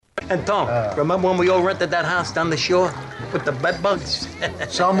And Tom, remember when we all rented that house down the shore with the bed bugs?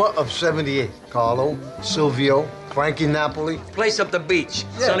 Summer of 78. Carlo, Silvio, Frankie Napoli. Place up the beach.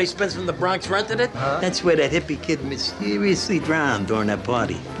 Yeah. Sonny Spence from the Bronx rented it. That's where that hippie kid mysteriously drowned during that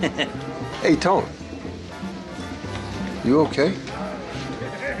party. Hey, Tone. You okay?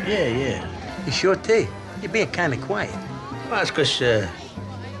 Yeah. You sure, T? You're being kind of quiet. Well, that's because,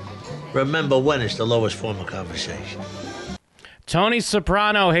 remember when is the lowest form of conversation. Tony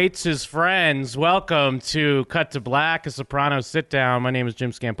Soprano hates his friends. Welcome to Cut to Black, a Sopranos sit-down. My name is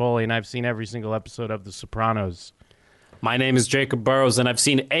Jim Scampoli, and I've seen every single episode of The Sopranos. My name is Jacob Burrows, and I've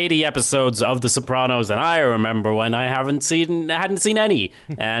seen 80 episodes of The Sopranos, and I remember when I hadn't seen any.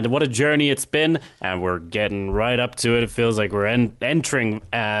 And what a journey it's been, and we're getting right up to it. It feels like we're entering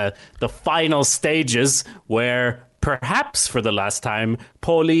the final stages where, perhaps for the last time,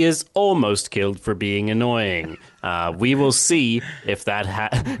 Paulie is almost killed for being annoying. We will see if that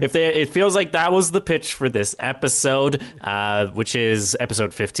it feels like that was the pitch for this episode, which is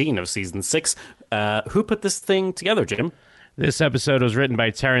episode 15 of season 6. Who put this thing together, Jim? This episode was written by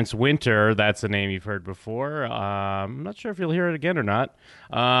Terrence Winter. That's a name you've heard before. I'm not sure if you'll hear it again or not.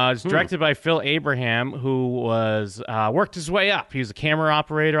 It's directed by Phil Abraham, who was worked his way up. He was a camera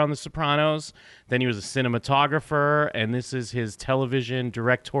operator on The Sopranos. Then he was a cinematographer, and this is his television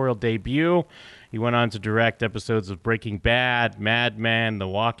directorial debut. He went on to direct episodes of Breaking Bad, Mad Men, The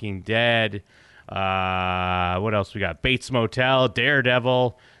Walking Dead. What else we got? Bates Motel,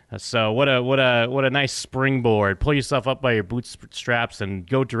 Daredevil. So what a nice springboard. Pull yourself up by your bootstraps and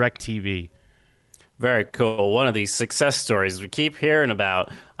go direct TV. Very cool. One of these success stories we keep hearing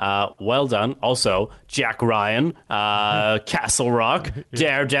about. Well done. Also, Jack Ryan, Castle Rock,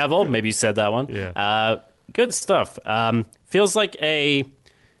 Daredevil. Maybe you said that one. Yeah. Good stuff. Feels like it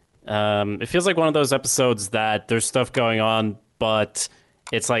feels like one of those episodes that there's stuff going on, but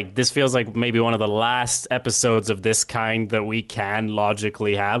it's like this feels like maybe one of the last episodes of this kind that we can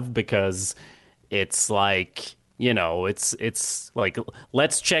logically have, because it's like, you know, it's like,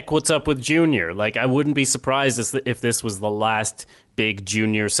 let's check what's up with Junior. Like, I wouldn't be surprised if this was the last big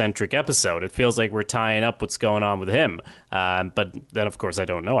Junior-centric episode. It feels like we're tying up what's going on with him. But then, of course, I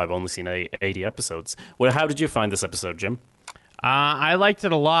don't know. I've only seen 80 episodes. Well, how did you find this episode, Jim? I liked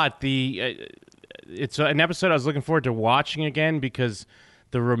it a lot. It's an episode I was looking forward to watching again because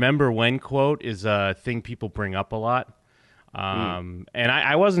the "remember when" quote is a thing people bring up a lot. And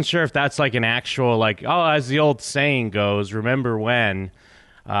I wasn't sure if that's like an actual, like, oh, as the old saying goes, remember when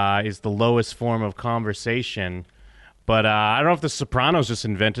is the lowest form of conversation. But I don't know if The Sopranos just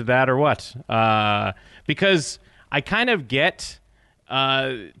invented that or what. Because I kind of get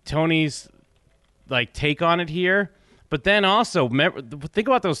Tony's like take on it here. But then also, think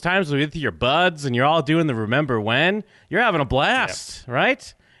about those times with your buds and you're all doing the remember when. You're having a blast,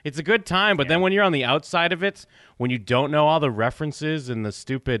 right? It's a good time. But then when you're on the outside of it, when you don't know all the references and the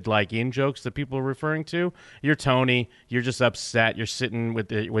stupid like in-jokes that people are referring to, you're Tony. You're just upset. You're sitting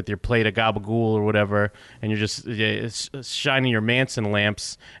with your plate of gabagool or whatever, and you're just shining your Manson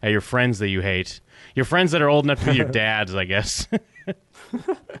lamps at your friends that you hate. Your friends that are old enough to be your dads, I guess.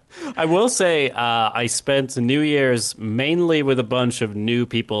 I will say I spent New Year's mainly with a bunch of new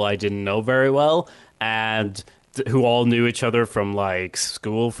people I didn't know very well, and who all knew each other from like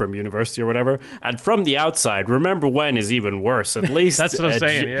school, from university or whatever. And from the outside, remember when is even worse. At least that's what I'm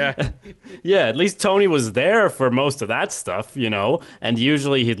saying. Yeah, yeah. At least Tony was there for most of that stuff, you know. And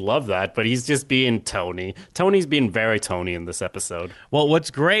usually he'd love that, but he's just being Tony. Tony's being very Tony in this episode. Well,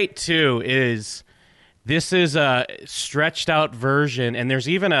 what's great too is this is a stretched out version, and there's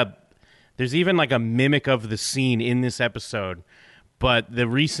even like a mimic of the scene in this episode. But the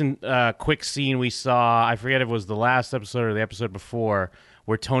recent quick scene we saw, I forget if it was the last episode or the episode before,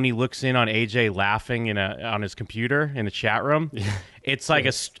 where Tony looks in on AJ laughing on his computer in the chat room. It's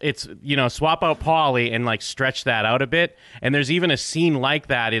like swap out Paulie and like stretch that out a bit. And there's even a scene like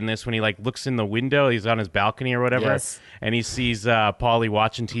that in this when he like looks in the window, he's on his balcony or whatever, and he sees Paulie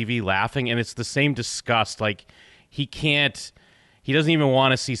watching TV laughing, and it's the same disgust. Like he doesn't even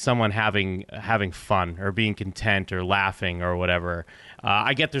want to see someone having fun or being content or laughing or whatever.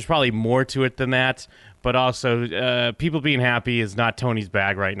 I get there's probably more to it than that, but also people being happy is not Tony's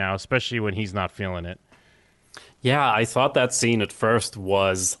bag right now, especially when he's not feeling it. Yeah, I thought that scene at first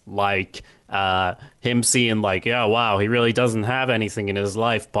was like him seeing like, yeah, wow, he really doesn't have anything in his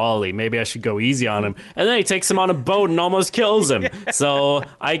life, Paulie. Maybe I should go easy on him. And then he takes him on a boat and almost kills him. So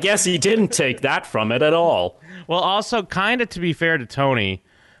I guess he didn't take that from it at all. Well, also, kind of to be fair to Tony,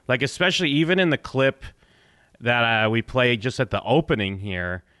 like especially even in the clip that we played just at the opening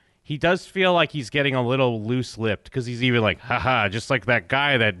here, he does feel like he's getting a little loose-lipped because he's even like, haha, just like that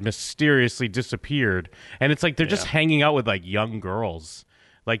guy that mysteriously disappeared. And it's like they're just hanging out with like young girls.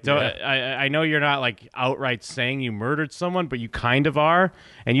 Like, I know you're not like outright saying you murdered someone, but you kind of are,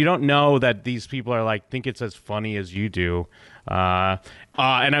 and you don't know that these people are like think it's as funny as you do. And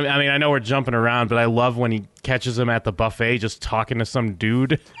I mean, I know we're jumping around, but I love when he catches him at the buffet just talking to some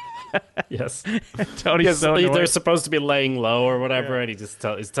dude. Yes. Tony's so annoyed. They're supposed to be laying low or whatever, and he just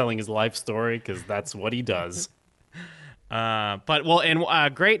is telling his life story because that's what he does. But well,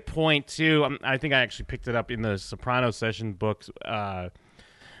 and great point too. I think I actually picked it up in the Soprano session books.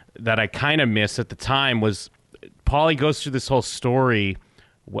 That I kind of missed at the time was Paulie goes through this whole story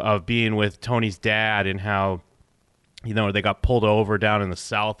of being with Tony's dad and how, you know, they got pulled over down in the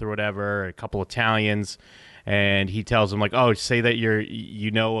South or whatever, a couple Italians, and he tells them like, oh, say that you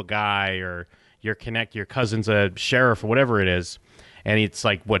know a guy or your cousin's a sheriff or whatever it is, and it's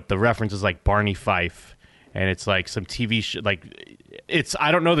like what the reference is like Barney Fife, and it's like some TV show, like it's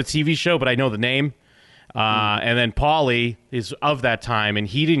I don't know the TV show, but I know the name. And then Paulie is of that time, and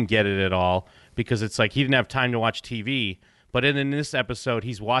he didn't get it at all because it's like he didn't have time to watch TV. But in this episode,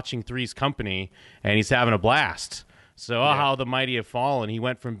 he's watching Three's Company, and he's having a blast. So how the mighty have fallen. He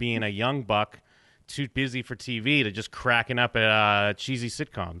went from being a young buck, too busy for TV, to just cracking up at cheesy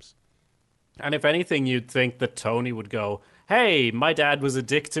sitcoms. And if anything, you'd think that Tony would go, hey, my dad was a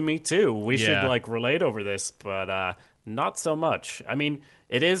dick to me too. We should like relate over this, but not so much. I mean,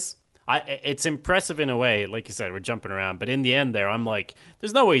 it's impressive in a way. Like you said, we're jumping around. But in the end there, I'm like,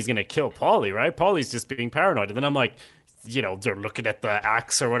 there's no way he's going to kill Paulie, right? Paulie's just being paranoid. And then I'm like, you know, they're looking at the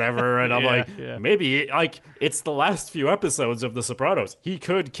axe or whatever. And I'm maybe, like, it's the last few episodes of The Sopranos. He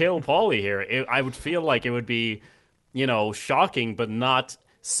could kill Paulie here. I would feel like it would be, you know, shocking, but not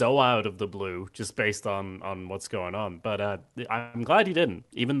so out of the blue just based on what's going on. But I'm glad he didn't,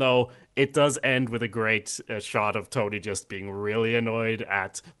 even though it does end with a great shot of Tony just being really annoyed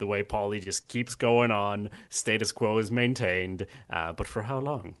at the way Paulie just keeps going on. Status quo is maintained, but for how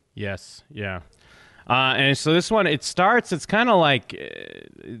long? Yes, yeah. And so this one, it's kind of like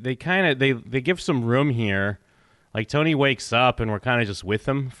they give some room here. Like Tony wakes up and we're kind of just with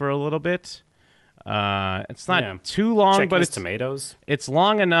him for a little bit. It's not too long, but it's tomatoes. It's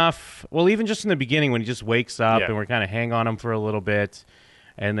long enough. Well, even just in the beginning when he just wakes up and we're kind of hang on him for a little bit,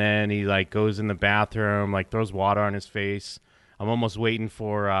 and then he like goes in the bathroom, like throws water on his face. I'm almost waiting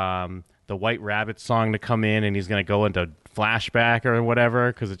for the White Rabbit song to come in, and he's gonna go into flashback or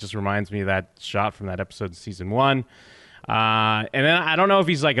whatever because it just reminds me of that shot from that episode in season 1. And then I don't know if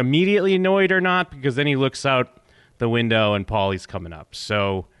he's like immediately annoyed or not because then he looks out the window and Paulie's coming up.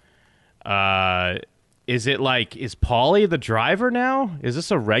 So. Is Paulie the driver now? Is this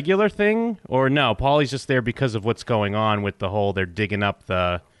a regular thing or no? Paulie's just there because of what's going on with the whole they're digging up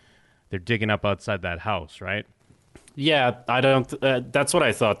outside that house, right? Yeah, I don't. That's what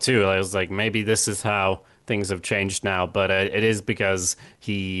I thought too. I was like, maybe this is how things have changed now, but it is because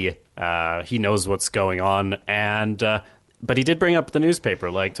he knows what's going on, and but he did bring up the newspaper,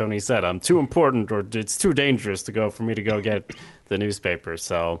 like Tony said. I'm too important, or it's too dangerous for me to go get the newspaper.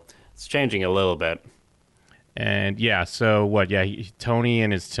 So. It's changing a little bit. And so what? Yeah, Tony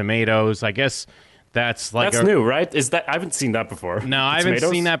and his tomatoes. I guess that's new, right? Is that I haven't seen that before. No, I haven't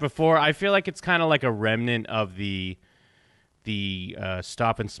seen that before. I feel like it's kind of like a remnant of the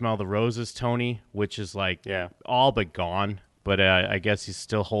Stop and Smell the Roses Tony, which is like all but gone. But I guess he's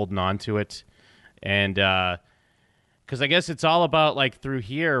still holding on to it, and because I guess it's all about like through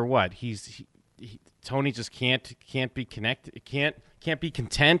here. What Tony just can't be connected. Can't be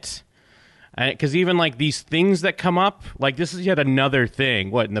content. Because even like these things that come up, like this is yet another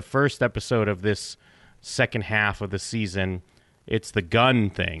thing. In the first episode of this second half of the season, it's the gun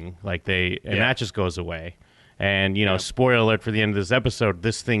thing. Like that just goes away. And spoiler alert for the end of this episode,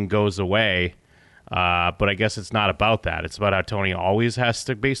 this thing goes away. But I guess it's not about that. It's about how Tony always has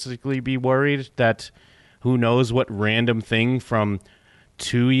to basically be worried that who knows what random thing from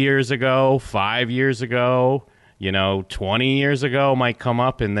 2 years ago, 5 years ago. 20 years ago might come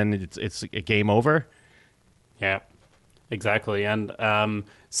up, and then it's a game over. Yeah, exactly. And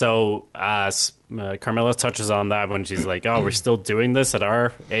so Carmela touches on that when she's like, "Oh, we're still doing this at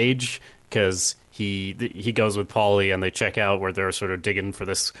our age," because he goes with Paulie and they check out where they're sort of digging for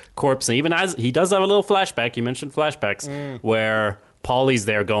this corpse, and even as he does have a little flashback, you mentioned flashbacks where Paulie's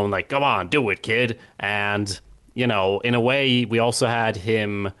there going like, "Come on, do it, kid," and in a way, we also had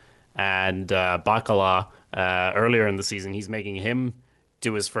him and Bacala. Earlier in the season, he's making him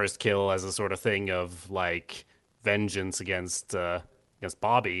do his first kill as a sort of thing of like vengeance against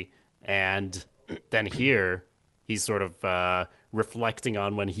Bobby, and then here he's sort of reflecting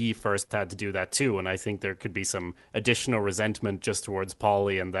on when he first had to do that too. And I think there could be some additional resentment just towards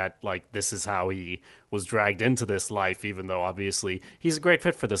Paulie, and that like this is how he was dragged into this life, even though obviously he's a great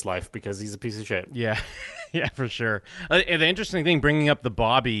fit for this life because he's a piece of shit. Yeah, yeah, for sure. The interesting thing, bringing up the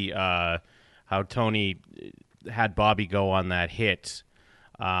Bobby, how Tony had Bobby go on that hit.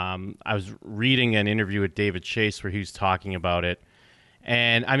 I was reading an interview with David Chase where he was talking about it.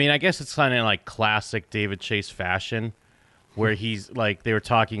 And, I mean, I guess it's kind of like classic David Chase fashion, where he's like, they were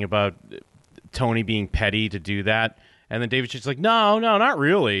talking about Tony being petty to do that. And then David Chase is like, no, not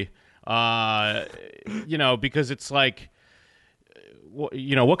really. Because it's like,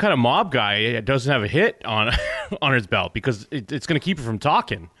 what kind of mob guy doesn't have a hit on on his belt? Because it's going to keep you from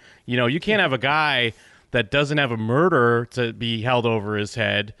talking. You can't have a guy that doesn't have a murder to be held over his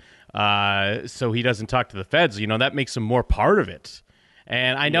head, so he doesn't talk to the feds. That makes him more part of it.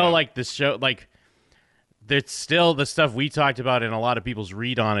 And I know, like, this show, like, there's still the stuff we talked about, and a lot of people's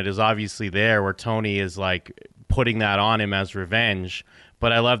read on it is obviously there, where Tony is, like, putting that on him as revenge.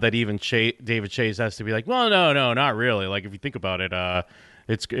 But I love that even David Chase has to be like, well, no, not really. Like, if you think about it,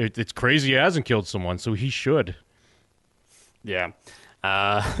 it's crazy he hasn't killed someone, so he should. Yeah.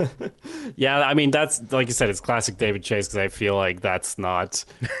 Yeah, I mean, that's, like you said, it's classic David Chase, because I feel like that's not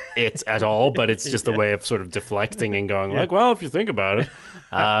it at all, but it's just a way of sort of deflecting and going like, well, if you think about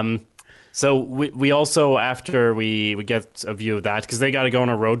it. So we also, after we get a view of that, because they got to go on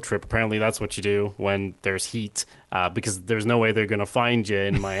a road trip. Apparently that's what you do when there's heat, because there's no way they're going to find you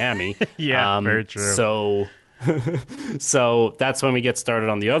in Miami. Yeah, very true. So that's when we get started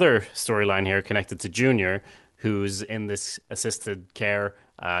on the other storyline here connected to Junior, who's in this assisted care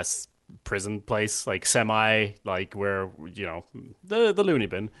prison place, like semi, like where, the loony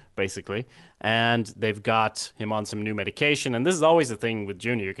bin, basically. And they've got him on some new medication. And this is always the thing with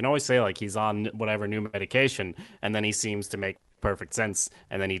Junior. You can always say, like, he's on whatever new medication, and then he seems to make perfect sense,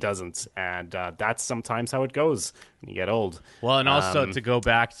 and then he doesn't. And that's sometimes how it goes when you get old. Well, and also to go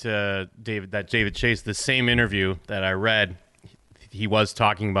back to David Chase, the same interview that I read, he was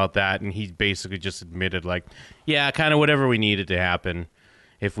talking about that, and he basically just admitted, like, yeah, kind of whatever we needed to happen.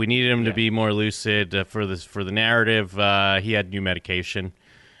 If we needed him to be more lucid for the narrative, he had new medication.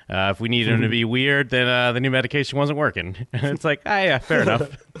 If we needed him to be weird, then the new medication wasn't working. It's like, yeah, fair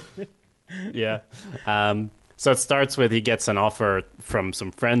enough. Yeah. So it starts with he gets an offer from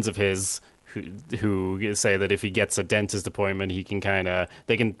some friends of his who say that if he gets a dentist appointment,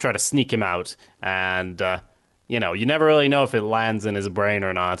 they can try to sneak him out. And you never really know if it lands in his brain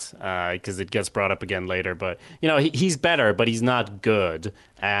or not, because it gets brought up again later. But, he's better, but he's not good.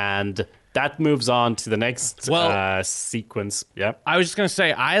 And that moves on to the next sequence. Yeah. I was just going to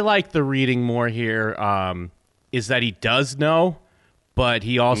say, I like the reading more here, is that he does know, but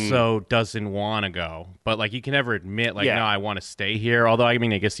he also doesn't want to go. But, like, he can never admit, like, no, I want to stay here. Although, I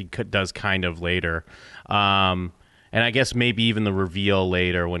mean, I guess he does kind of later. And I guess maybe even the reveal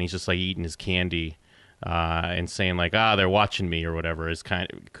later when he's just, like, eating his candy. And saying like, they're watching me or whatever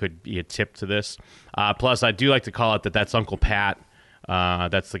could be a tip to this. Plus, I do like to call it that's Uncle Pat.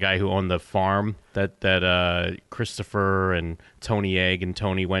 That's the guy who owned the farm that Christopher and Tony Egg and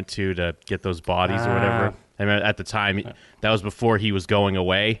Tony went to get those bodies or whatever. And at the time, that was before he was going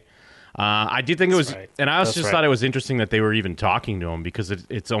away. I did think it was, and I also thought it was interesting that they were even talking to him, because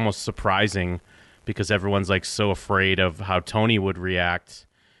it's almost surprising, because everyone's like so afraid of how Tony would react.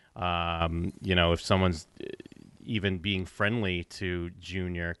 If someone's even being friendly to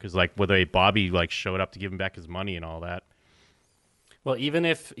Junior, because like whether Bobby like showed up to give him back his money and all that. Well, even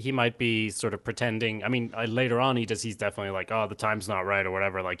if he might be sort of pretending, I mean, later on he's definitely like, the time's not right or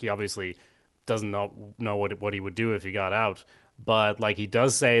whatever. Like, he obviously doesn't know what he would do if he got out. But like, he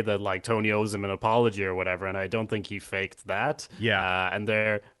does say that like Tony owes him an apology or whatever, and I don't think he faked that. Yeah.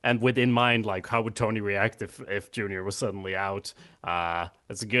 And within mind, like, how would Tony react if Junior was suddenly out?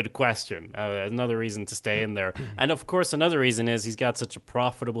 That's a good question. Another reason to stay in there. And of course, another reason is he's got such a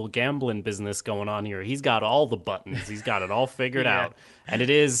profitable gambling business going on here. He's got all the buttons. He's got it all figured out. And it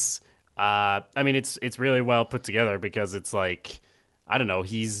is, I mean, it's really well put together, because it's like, I don't know,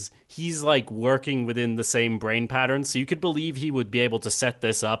 he's like working within the same brain pattern, so you could believe he would be able to set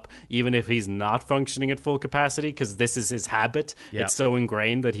this up even if he's not functioning at full capacity, because this is his habit. Yeah. It's so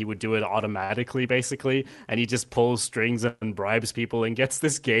ingrained that he would do it automatically, basically, and he just pulls strings and bribes people and gets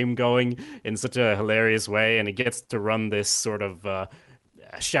this game going in such a hilarious way, and he gets to run this sort of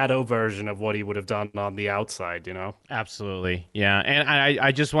shadow version of what he would have done on the outside, Absolutely. Yeah. And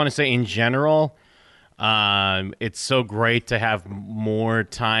I just want to say, in general, it's so great to have more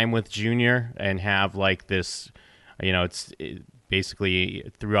time with Junior and have like this, basically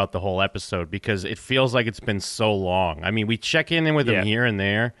throughout the whole episode, because it feels like it's been so long. I mean, we check in with him here and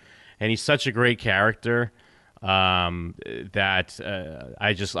there, and he's such a great character that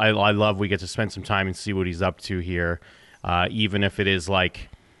I love we get to spend some time and see what he's up to here, even if it is like,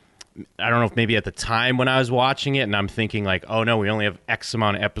 I don't know if maybe at the time when I was watching it and I'm thinking like, oh no, we only have X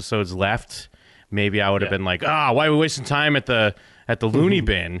amount of episodes left. Maybe I would have been like, why are we wasting time at the loony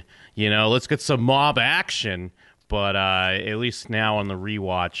bin? You know, let's get some mob action. But at least now on the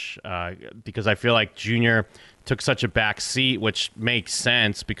rewatch, because I feel like Junior took such a back seat, which makes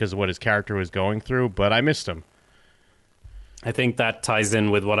sense because of what his character was going through, but I missed him. I think that ties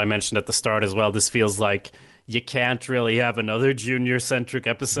in with what I mentioned at the start as well. This feels like you can't really have another Junior-centric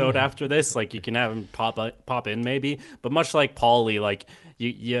episode after this. Like, you can have him pop in maybe, but much like Paulie, like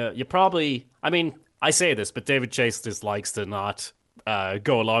you probably. I mean, I say this, but David Chase just likes to not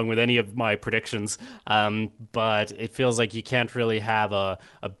go along with any of my predictions. But it feels like you can't really have a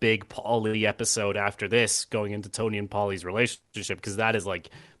big Paulie episode after this going into Tony and Paulie's relationship, because that is like,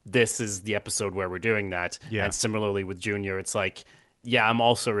 this is the episode where we're doing that. Yeah. And similarly with Junior, it's like, yeah, I'm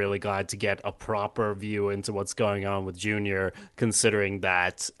also really glad to get a proper view into what's going on with Junior, considering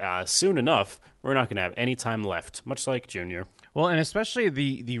that soon enough, we're not going to have any time left, much like Junior. Well, and especially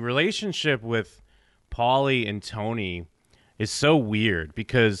the relationship with Paulie and Tony is so weird,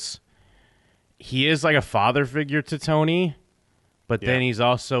 because he is like a father figure to Tony, but then he's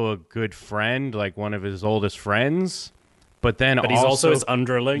also a good friend, like one of his oldest friends. But he's also his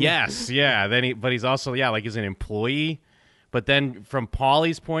underling. Yes, yeah. But he's also like he's an employee. But then from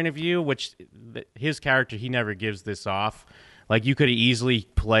Paulie's point of view, which his character, he never gives this off. Like, you could easily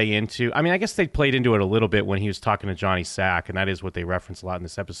play into, I mean, I guess they played into it a little bit when he was talking to Johnny Sack, and that is what they reference a lot in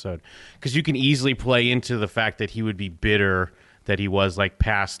this episode. Because you can easily play into the fact that he would be bitter that he was like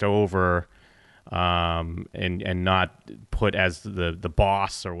passed over and not put as the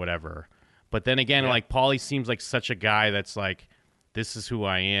boss or whatever. But then again, like, Paulie seems like such a guy that's like, this is who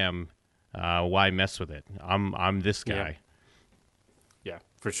I am. Why mess with it? I'm this guy. Yeah,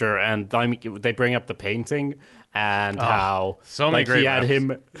 for sure. And I mean, they bring up the painting and how so many great he had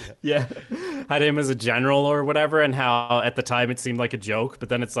him, had him as a general or whatever, and how at the time it seemed like a joke, but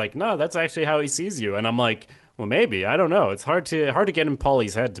then it's like, no, that's actually how he sees you. And I'm like, well, maybe, I don't know. It's hard to get in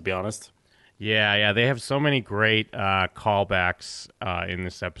Paulie's head, to be honest. Yeah, they have so many great callbacks in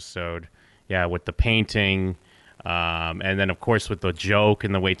this episode. Yeah, with the painting, and then of course with the joke,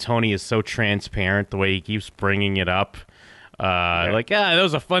 and the way Tony is so transparent, the way he keeps bringing it up. Like, that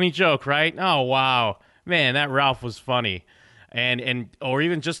was a funny joke, right? Oh, wow. Man, that Ralph was funny. And or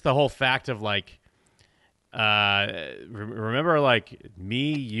even just the whole fact of, like, remember, like,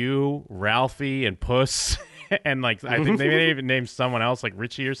 me, you, Ralphie, and Puss, and, like, I think they even named someone else, like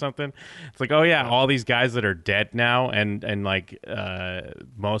Richie or something. It's like, oh, yeah, all these guys that are dead now, and like,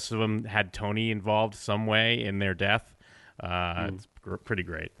 most of them had Tony involved some way in their death. It's pretty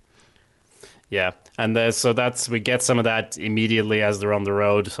great. Yeah, and so we get some of that immediately as they're on the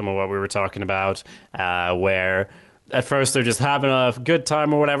road, some of what we were talking about, where at first they're just having a good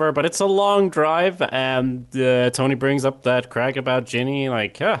time or whatever, but it's a long drive, and Tony brings up that crack about Ginny,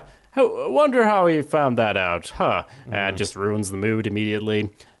 like, I wonder how he found that out, and it just ruins the mood immediately.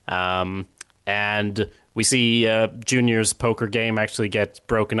 And we see Junior's poker game actually get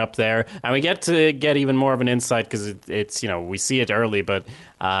broken up there, and we get to get even more of an insight, because it's we see it early, but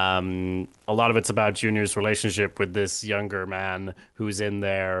a lot of it's about Junior's relationship with this younger man who's in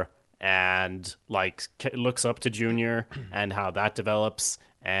there and like looks up to Junior, and how that develops.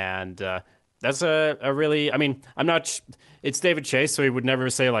 And that's a really, I mean, I'm not. It's David Chase, so he would never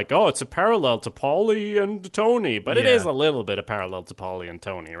say like, "Oh, it's a parallel to Paulie and Tony," but it is a little bit a parallel to Paulie and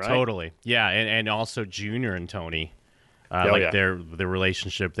Tony, right? Totally, yeah, and also Junior and Tony, their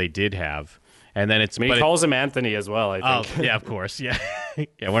relationship they did have, and then it's. I mean, he calls him Anthony as well, I think. Oh, yeah, of course, yeah,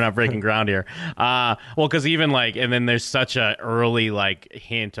 yeah. We're not breaking ground here. Well, because even like, and then there's such a early like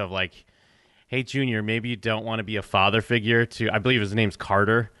hint of like, hey, Junior, maybe you don't want to be a father figure to. I believe his name's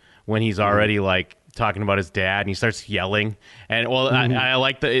Carter. When he's already like talking about his dad, and he starts yelling, and I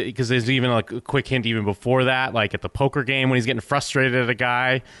like because there's even like a quick hint even before that, like at the poker game when he's getting frustrated at a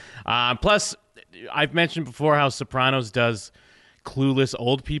guy. Plus, I've mentioned before how Sopranos does clueless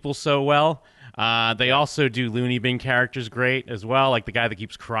old people so well. They also do loony bin characters great as well, like the guy that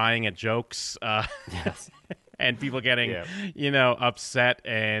keeps crying at jokes. Yes. And people getting, upset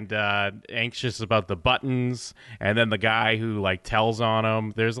and anxious about the buttons, and then the guy who like tells on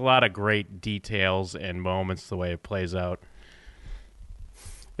them. There's a lot of great details and moments the way it plays out.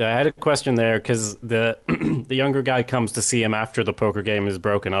 Yeah, I had a question there because the the younger guy comes to see him after the poker game is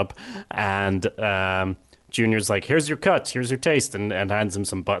broken up, and Junior's like, here's your cut, here's your taste, and hands him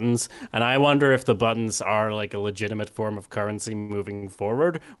some buttons. And I wonder if the buttons are like a legitimate form of currency moving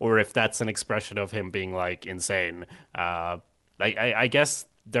forward, or if that's an expression of him being like insane. I guess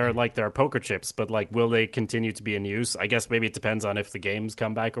they're like there are poker chips, but like, will they continue to be in use? I guess maybe it depends on if the games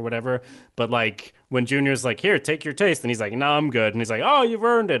come back or whatever. But like when Junior's like, here, take your taste, and he's like, no, I'm good, and he's like, oh, you've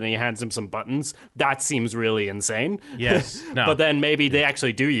earned it, and he hands him some buttons. That seems really insane. Yes, no. But then maybe they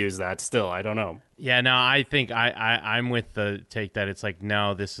actually do use that still. I don't know. Yeah, no, I think I'm with the take that it's like,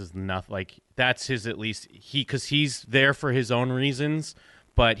 no, this is nothing. Like, that's his, at least, because he's there for his own reasons,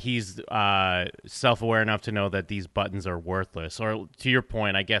 but he's self-aware enough to know that these buttons are worthless. Or to your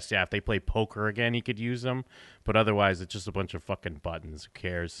point, I guess, yeah, if they play poker again, he could use them. But otherwise, it's just a bunch of fucking buttons. Who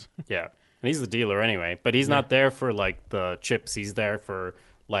cares? Yeah. And he's the dealer anyway. But he's not there for, like, the chips. He's there for,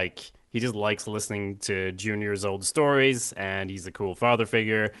 like, he just likes listening to Junior's old stories, and he's a cool father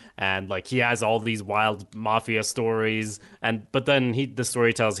figure, and like he has all these wild mafia stories, but then the story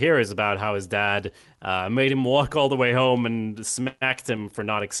he tells here is about how his dad made him walk all the way home and smacked him for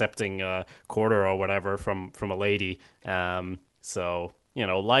not accepting a quarter or whatever from a lady. So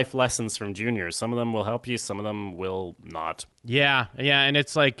life lessons from Junior. Some of them will help you, some of them will not. Yeah, and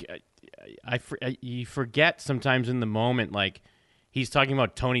it's like you forget sometimes in the moment, like, he's talking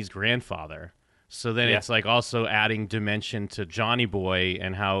about Tony's grandfather. So then it's like also adding dimension to Johnny Boy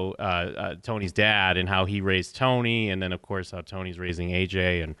and how Tony's dad and how he raised Tony. And then, of course, how Tony's raising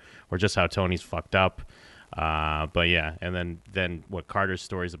AJ or just how Tony's fucked up. But yeah, and then what Carter's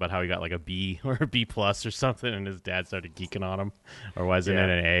stories about how he got like a B or a B plus or something, and his dad started geeking on him, or wasn't it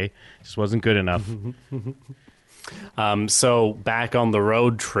an A? Just wasn't good enough. So back on the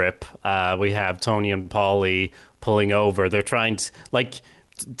road trip, we have Tony and Paulie pulling over. They're trying to, like,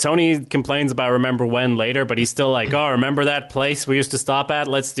 Tony complains about Remember When later, but he's still like, oh, remember that place we used to stop at?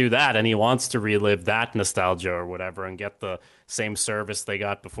 Let's do that. And he wants to relive that nostalgia or whatever and get the same service they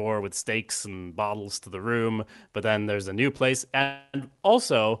got before with steaks and bottles to the room. But then there's a new place. And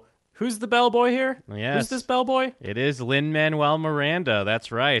also, who's the bellboy here? Yes. Who's this bellboy? It is Lin-Manuel Miranda.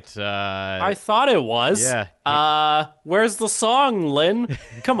 That's right. I thought it was. Yeah. Where's the song, Lin?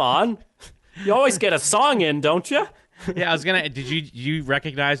 Come on. You always get a song in, don't you? Yeah, I was gonna. Did you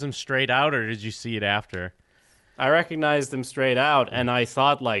recognize him straight out, or did you see it after? I recognized him straight out, and I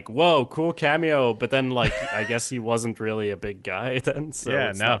thought, like, whoa, cool cameo. But then, like, I guess he wasn't really a big guy then, so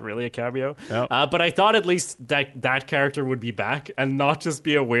it's not really a cameo. No. But I thought at least that character would be back and not just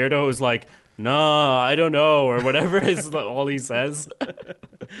be a weirdo who's like, no, I don't know, or whatever is all he says.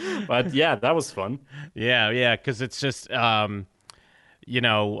 But yeah, that was fun. Yeah, because it's just.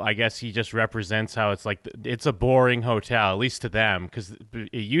 I guess he just represents how it's like it's a boring hotel, at least to them, because it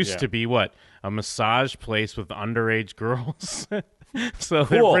used to be a massage place with underage girls. So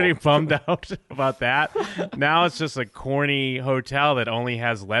they're pretty bummed out about that. Now it's just a corny hotel that only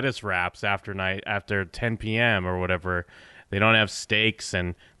has lettuce wraps after 10 p.m. or whatever. They don't have steaks,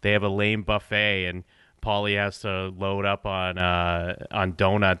 and they have a lame buffet, and Paulie has to load up on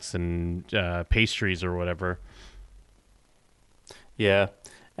donuts and pastries or whatever. Yeah.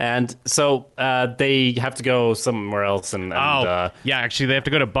 And so they have to go somewhere else. Actually, they have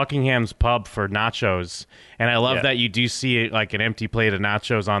to go to Buckingham's pub for nachos. And I love that you do see like an empty plate of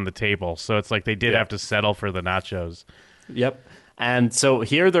nachos on the table. So it's like they did have to settle for the nachos. Yep. And so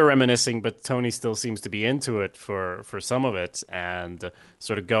here they're reminiscing, but Tony still seems to be into it for some of it. And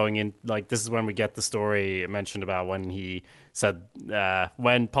sort of going in, like, this is when we get the story mentioned about when he said,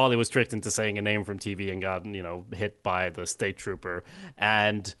 when Paulie was tricked into saying a name from TV and got, hit by the state trooper.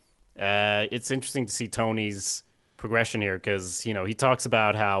 And it's interesting to see Tony's progression here because, he talks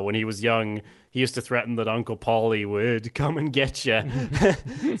about how when he was young, he used to threaten that Uncle Paulie would come and get you.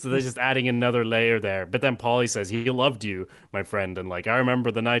 So they're just adding another layer there. But then Paulie says, he loved you, my friend. And, like, I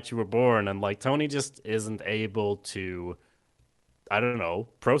remember the night you were born. And, like, Tony just isn't able to, I don't know,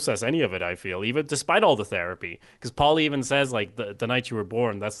 process any of it, I feel, even despite all the therapy. Because Paulie even says, like, the night you were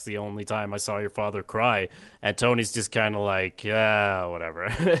born, that's the only time I saw your father cry. And Tony's just kind of like, yeah,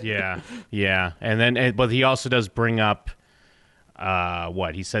 whatever. Yeah. And then, but he also does bring up,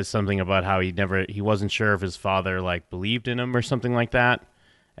 he says something about how he wasn't sure if his father like believed in him or something like that.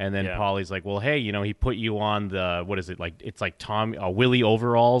 And then Paulie's like, well, hey, he put you on the, what is it? Like, it's like Willie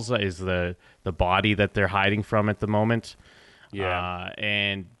Overalls is the body that they're hiding from at the moment. Yeah.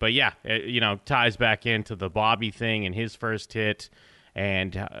 Ties back into the Bobby thing and his first hit.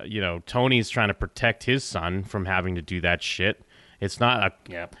 And, Tony's trying to protect his son from having to do that shit. It's not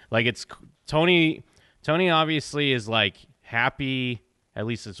it's Tony obviously is like, happy, at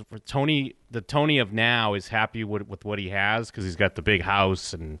least it's for Tony. The Tony of now is happy with what he has because he's got the big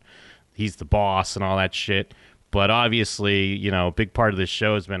house and he's the boss and all that shit. But obviously, you know, a big part of this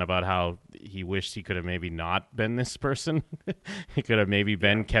show has been about how he wished he could have maybe not been this person. He could have maybe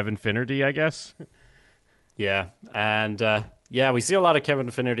been Kevin Finnerty, I guess. Yeah, and we see a lot of Kevin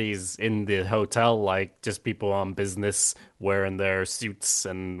Finnertys in the hotel, like just people on business wearing their suits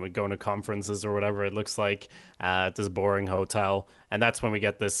and going to conferences or whatever it looks like at this boring hotel. And that's when we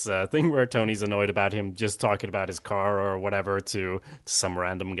get this thing where Tony's annoyed about him just talking about his car or whatever to some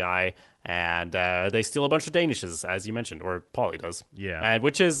random guy. And they steal a bunch of Danishes, as you mentioned, or Polly does. Yeah. And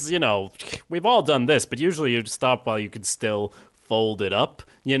which is, you know, we've all done this, but usually you'd stop while you could still fold it up,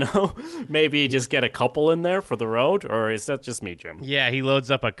 you know? Maybe just get a couple in there for the road, or is that just me, Jim? Yeah, he loads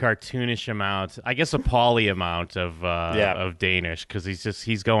up a cartoonish amount, I guess a Polly amount of Danish, because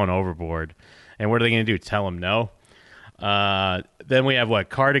he's going overboard. And what are they going to do? Tell him no? Then we have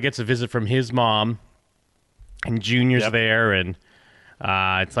Carter gets a visit from his mom, and Junior's there, and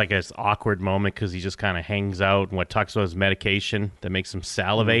it's like this awkward moment because he just kind of hangs out and talks about his medication that makes him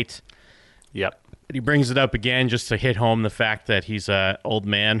salivate. Yep. He brings it up again just to hit home the fact that he's an old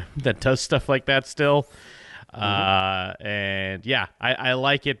man that does stuff like that still. And yeah, I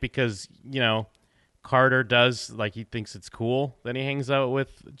like it because, you know, Carter does, like, he thinks it's cool that he hangs out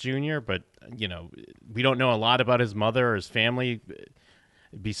with Junior, but, you know, we don't know a lot about his mother or his family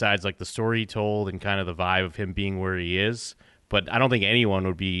besides, like, the story he told and kind of the vibe of him being where he is. But I don't think anyone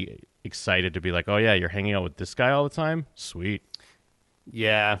would be excited to be like, oh, yeah, you're hanging out with this guy all the time? Sweet.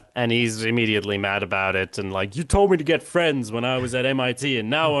 Yeah, and he's immediately mad about it and like, you told me to get friends when I was at MIT, and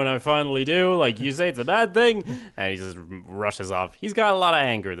now when I finally do, like, you say it's a bad thing? And he just rushes off. He's got a lot of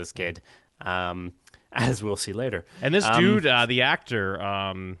anger, this kid, as we'll see later. And this dude, the actor,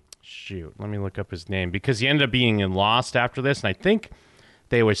 let me look up his name, because he ended up being in Lost after this, and I think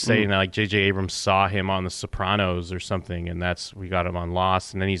they were saying that, like, J.J. Abrams saw him on The Sopranos or something, and we got him on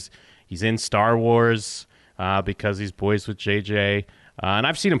Lost, and then he's in Star Wars because he's boys with J.J., and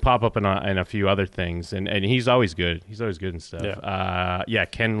I've seen him pop up in a few other things, and he's always good. He's always good and stuff. Yeah,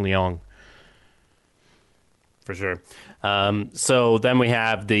 Ken Leung. For sure. So then we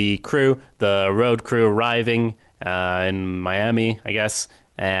have the road crew arriving in Miami, I guess.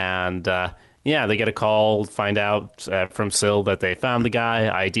 And they get a call, find out from Sil that they found the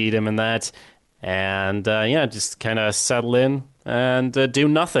guy, ID'd him and that. And just kind of settle in and do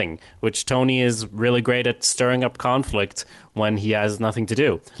nothing, which Tony is really great at stirring up conflict when he has nothing to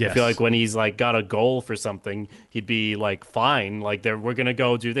do. Yes. I feel like when he's like got a goal for something, he'd be like, fine, like we're gonna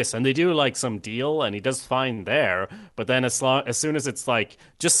go do this, and they do like some deal, and he does fine there. But then as soon as it's like,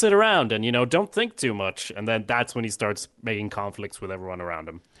 just sit around and don't think too much, and then that's when he starts making conflicts with everyone around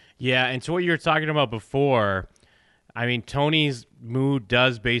him. Yeah, and to what you were talking about before, I mean, Tony's mood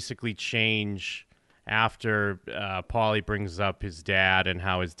does basically change after Paulie brings up his dad and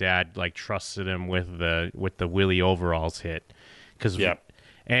how his dad like trusted him with the Willie overalls hit.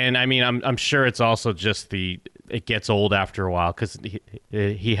 And I mean, I'm sure it's also just it gets old after a while because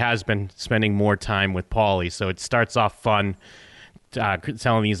he has been spending more time with Paulie, so it starts off fun.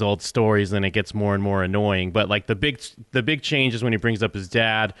 Telling these old stories, and it gets more and more annoying. But like the big change is when he brings up his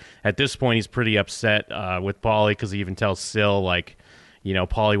dad. At this point, he's pretty upset with Paulie because he even tells Sil, like,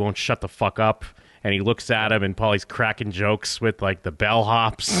 Paulie won't shut the fuck up. And he looks at him, and Paulie's cracking jokes with like the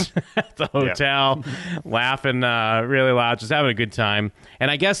bellhops at the hotel, laughing really loud, just having a good time.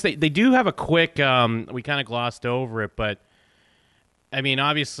 And I guess they do have a quick. We kind of glossed over it, but I mean,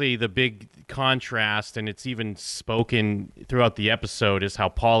 obviously, the big contrast, and it's even spoken throughout the episode, is how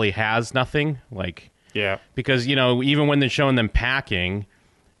Paulie has nothing. Because, even when they're showing them packing,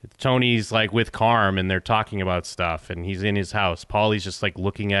 Tony's, like, with Carm, and they're talking about stuff, and he's in his house. Paulie's just, like,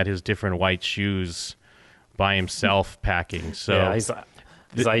 looking at his different white shoes by himself packing. So yeah,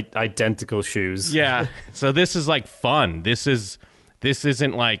 his identical shoes. Yeah. So this is, like, fun. This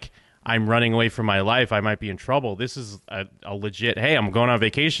isn't, like, I'm running away from my life, I might be in trouble. This is a legit, hey, I'm going on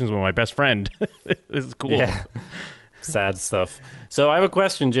vacations with my best friend. This is cool. Yeah. Sad stuff. So I have a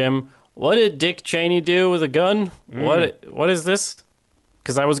question, Jim. What did Dick Cheney do with a gun? What is this?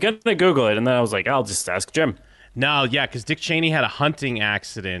 Because I was going to Google it, and then I was like, I'll just ask Jim. No, yeah, because Dick Cheney had a hunting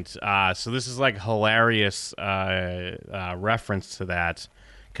accident. So this is like hilarious reference to that,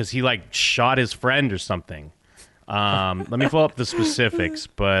 because he like shot his friend or something. Let me pull up the specifics,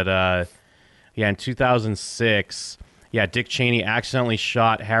 but in 2006, Dick Cheney accidentally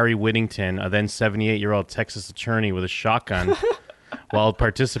shot Harry Whittington, a then 78-year-old Texas attorney, with a shotgun while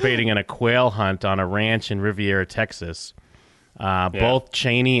participating in a quail hunt on a ranch in Riviera, Texas. Both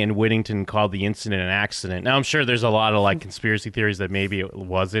Cheney and Whittington called the incident an accident. Now, I'm sure there's a lot of like conspiracy theories that maybe it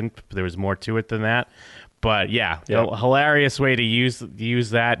wasn't, but there was more to it than that. But yeah, Yeah. a hilarious way to use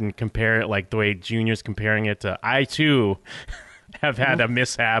that and compare it, like the way Junior's comparing it to I too have had a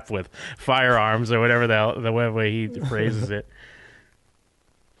mishap with firearms or whatever the way he phrases it.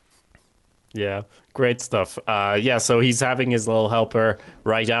 Yeah, great stuff. So he's having his little helper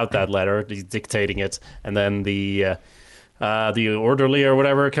write out that letter. He's dictating it, and then the orderly or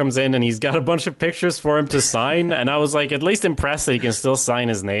whatever comes in, and he's got a bunch of pictures for him to sign. And I was like, at least impressed that he can still sign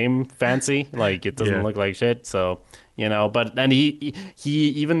his name fancy, like it doesn't look like shit. So but and he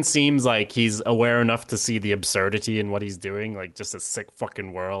even seems like he's aware enough to see the absurdity in what he's doing, like just a sick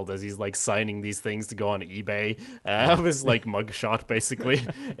fucking world as he's like signing these things to go on eBay of his like mugshot. Basically,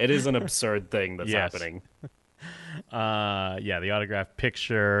 it is an absurd thing that's happening. The autographed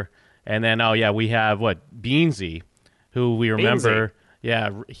picture, and then we have Beansy, who we remember. Beansy.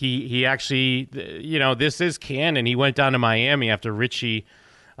 Yeah, he actually, this is canon. He went down to Miami after Richie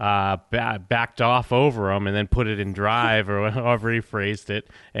backed off over him and then put it in drive or however he phrased it.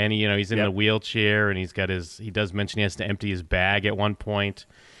 And he's in the wheelchair, and he does mention he has to empty his bag at one point.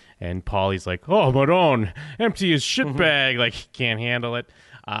 And Paulie's like, "Oh, Maron, empty his shit bag," like he can't handle it.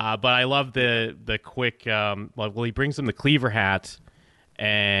 But I love the quick. He brings him the Cleaver hat.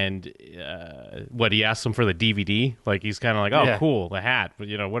 And he asked him for the DVD? Like he's kind of like, "Oh, cool, the hat." But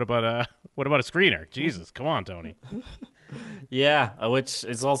what about a screener? Jesus, come on, Tony. Yeah, which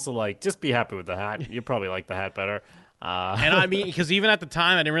is also like, just be happy with the hat. You probably like the hat better. And I mean, because even at the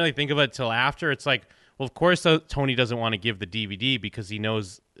time, I didn't really think of it till after. It's like, well, of course, Tony doesn't want to give the DVD because he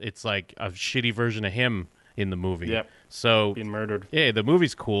knows it's like a shitty version of him in the movie. Yep. So being murdered. Yeah, the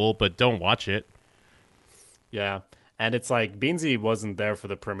movie's cool, but don't watch it. Yeah. And it's like, Beansy wasn't there for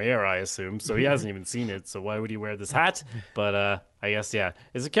the premiere, I assume, so he hasn't even seen it, so why would he wear this hat? But I guess,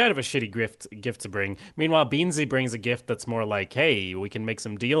 it's a kind of a shitty gift to bring. Meanwhile, Beansy brings a gift that's more like, hey, we can make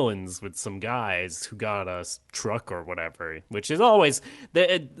some dealings with some guys who got a truck or whatever, which is always,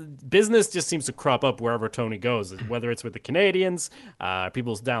 business just seems to crop up wherever Tony goes, whether it's with the Canadians,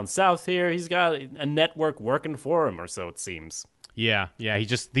 people down south here, he's got a network working for him, or so it seems. Yeah,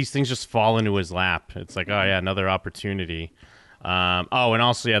 these things just fall into his lap. It's like, another opportunity. And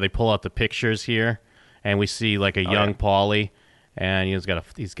also, they pull out the pictures here, and we see like a young Paulie, and he's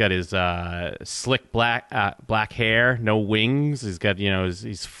got his slick black hair, no wings. He's got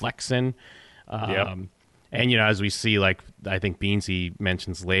he's flexing. And as we see, like I think Beansy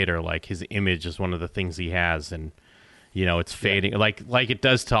mentions later, like his image is one of the things he has, and it's fading, like it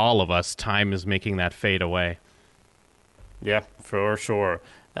does to all of us. Time is making that fade away. Yeah, for sure.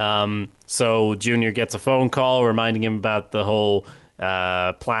 So Junior gets a phone call reminding him about the whole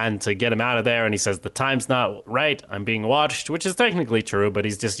plan to get him out of there, and he says, the time's not right, I'm being watched, which is technically true, but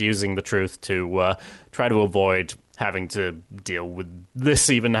he's just using the truth to try to avoid having to deal with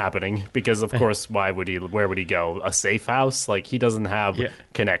this even happening, because of course, where would he go? A safe house? Like, he doesn't have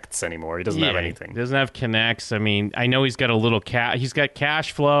connects anymore. He doesn't have anything. He doesn't have connects. I mean, I know he's got a little he's got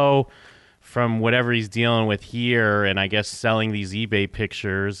cash flow from whatever he's dealing with here, and I guess selling these eBay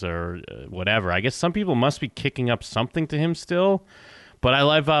pictures or whatever. I guess some people must be kicking up something to him still. But I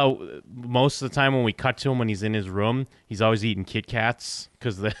love how most of the time when we cut to him when he's in his room, he's always eating Kit Kats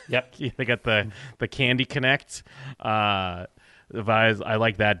because they got the Candy Connect. I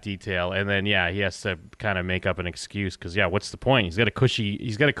like that detail. And then he has to kind of make up an excuse because what's the point? He's got a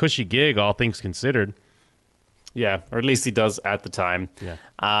cushy gig, all things considered. Yeah, or at least he does at the time. Yeah.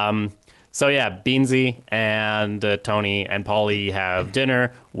 So Beansy and Tony and Paulie have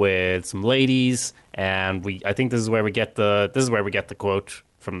dinner with some ladies, and I think this is where we get the quote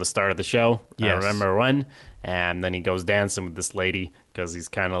from the start of the show. Yes. I remember when, and then he goes dancing with this lady because he's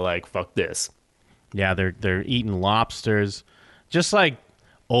kind of like, fuck this. Yeah, they're eating lobsters, just like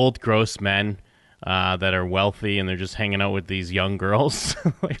old gross men that are wealthy, and they're just hanging out with these young girls.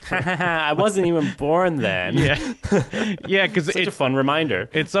 I wasn't even born then. Yeah, because it's a fun reminder.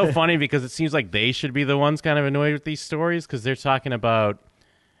 It's so funny because it seems like they should be the ones kind of annoyed with these stories because they're talking about,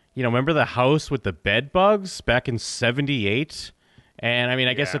 remember the house with the bed bugs back in '78? And I mean,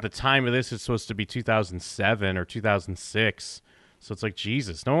 I guess at the time of this, it's supposed to be 2007 or 2006. So it's like,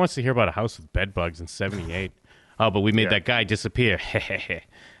 Jesus, no one wants to hear about a house with bed bugs in '78. Oh, but we made that guy disappear.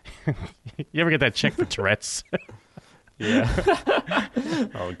 You ever get that check for Tourette's? Yeah.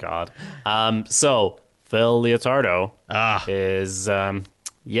 Oh, God. So Phil Leotardo is,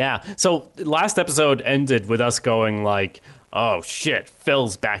 So last episode ended with us going like, oh shit,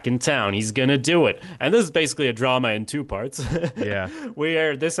 Phil's back in town. He's gonna do it. And this is basically a drama in two parts. Yeah.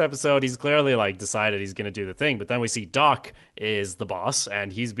 Where this episode, he's clearly like decided he's gonna do the thing, but then we see Doc is the boss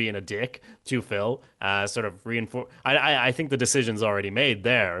and he's being a dick to Phil, sort of reinforce. I think the decision's already made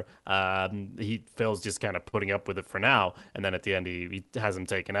there. Phil's just kind of putting up with it for now, and then at the end he has him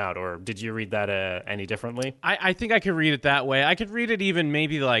taken out. Or did you read that any differently? I think I could read it that way. I could read it even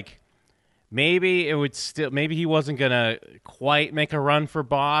maybe like maybe it would still maybe he wasn't gonna quite make a run for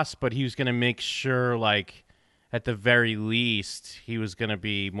boss, but he was gonna make sure like at the very least he was gonna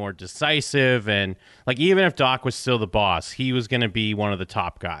be more decisive, and like even if Doc was still the boss, he was gonna be one of the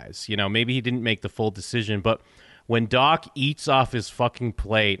top guys. You know, maybe he didn't make the full decision, but when Doc eats off his fucking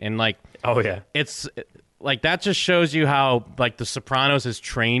plate and like Oh yeah. it's like that just shows you how like The Sopranos has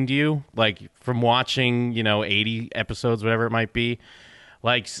trained you, like from watching 80 episodes, whatever it might be,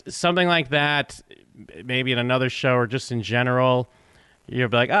 like something like that maybe in another show or just in general you'll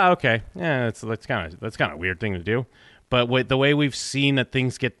be like, oh okay, yeah, that's kind of a weird thing to do. But with the way we've seen that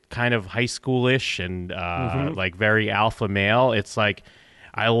things get kind of high schoolish and like very alpha male, it's like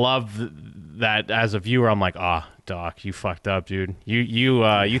I love that as a viewer. I'm like, Doc, you fucked up, dude.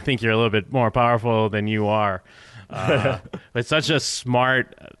 You think you're a little bit more powerful than you are. It's such a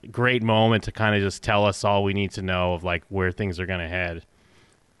smart, great moment to kind of just tell us all we need to know of like where things are going to head.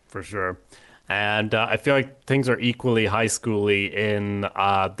 For sure. And I feel like things are equally high schooly in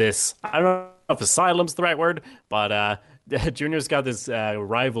this. I don't know if asylum's the right word, but Junior's got this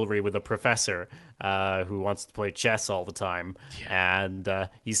rivalry with a professor who wants to play chess all the time. Yeah. And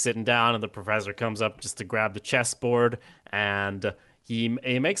he's sitting down, and the professor comes up just to grab the chessboard, and he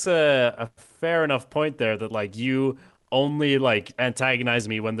makes a fair enough point there that like you only like antagonize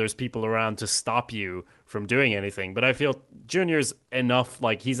me when there's people around to stop you from doing anything. But I feel Junior's enough,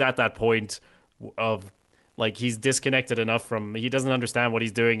 like he's at that point of like he's disconnected enough from, he doesn't understand what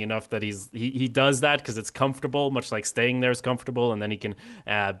he's doing enough that he does that because it's comfortable, much like staying there is comfortable, and then he can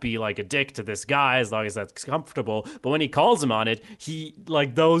be like a dick to this guy as long as that's comfortable. But when he calls him on it, he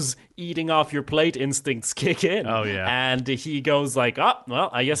like those eating off your plate instincts kick in. Oh yeah. And he goes like, oh well,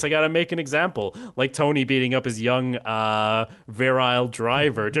 I guess I gotta make an example, like Tony beating up his young virile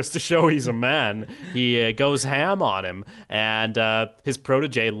driver just to show he's a man. He goes ham on him, and his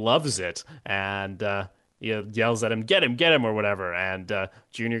protege loves it, and he yells at him, get him, or whatever. And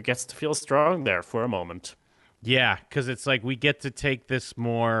Junior gets to feel strong there for a moment. Yeah, because it's like we get to take this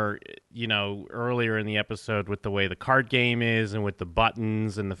more, earlier in the episode with the way the card game is and with the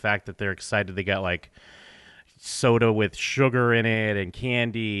buttons and the fact that they're excited they got like soda with sugar in it and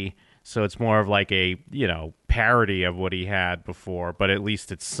candy. So it's more of like a, parody of what he had before, but at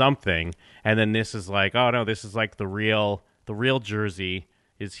least it's something. And then this is like, oh no, this is like the real Jersey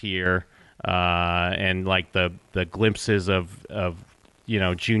is here. And like the glimpses of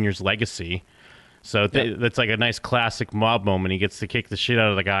Junior's legacy. So that's like a nice classic mob moment. He gets to kick the shit out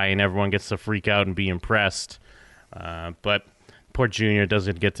of the guy, and everyone gets to freak out and be impressed. But poor Junior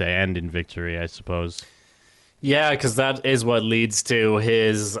doesn't get to end in victory, I suppose. Yeah, because that is what leads to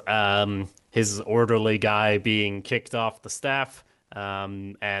his orderly guy being kicked off the staff.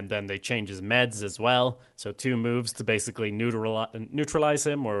 And then they change his meds as well. So 2 moves to basically neutralize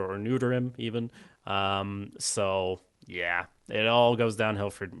him or neuter him even. So yeah, it all goes downhill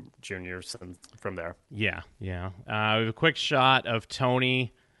for Junior from there. Yeah. We have a quick shot of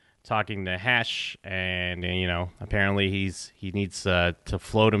Tony talking to Hesh, and apparently he needs to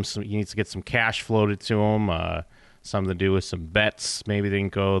float him. He needs to get some cash floated to him. Something to do with some bets. Maybe they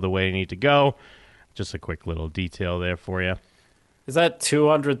didn't go the way they need to go. Just a quick little detail there for you. Is that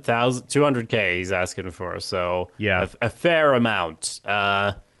 200K he's asking for? So yeah, a fair amount.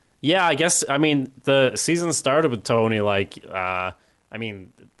 Yeah, I guess. I mean, the season started with Tony like. I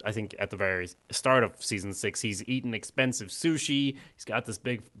think at the very start of season 6, he's eating expensive sushi. He's got this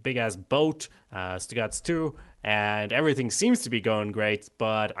big ass boat, Stugatz 2, and everything seems to be going great.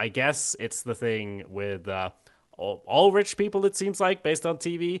 But I guess it's the thing with all rich people, it seems like, based on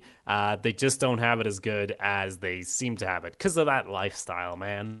TV, they just don't have it as good as they seem to have it because of that lifestyle,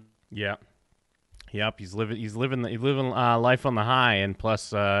 man. Yeah. Yep, he's living life on the high, and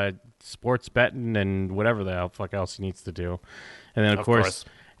plus sports betting and whatever the hell fuck else he needs to do. And then of course.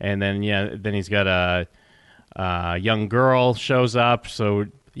 And then then he's got a young girl shows up, so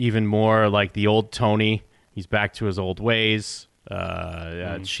even more like the old Tony. He's back to his old ways,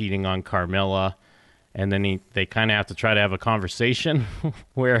 cheating on Carmilla. And then they kind of have to try to have a conversation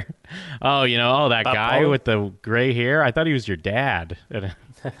where, that guy Paulo? with the gray hair, I thought he was your dad.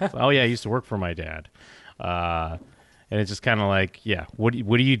 Oh yeah, he used to work for my dad. And it's just kind of like, yeah, what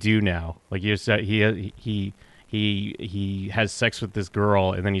do you do now? Like he he has sex with this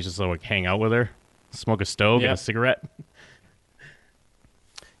girl, and then he's just like hang out with her, smoke a stove and a cigarette.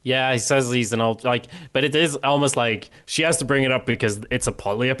 Yeah, he says he's an old but it is almost like she has to bring it up because it's a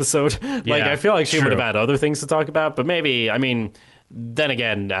Polly episode. I feel like she would have had other things to talk about, but maybe then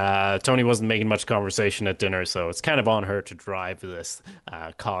again, Tony wasn't making much conversation at dinner, so it's kind of on her to drive this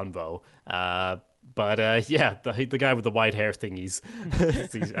convo. But the guy with the white hair thingies,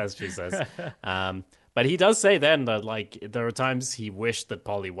 as she says. But he does say then that there are times he wished that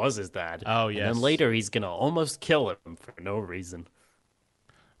Polly was his dad. Oh, yes. And then later he's gonna almost kill him for no reason.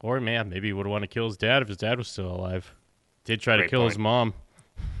 Or maybe he would want to kill his dad if his dad was still alive. Did try to kill his mom.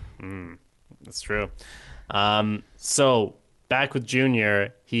 That's true. So back with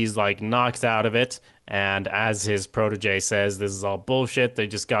Junior, he's knocked out of it, and as his protege says, this is all bullshit. They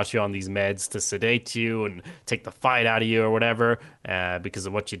just got you on these meds to sedate you and take the fight out of you or whatever, because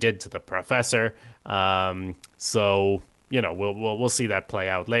of what you did to the professor. So we'll see that play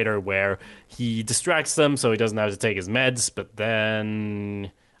out later, where he distracts them so he doesn't have to take his meds. But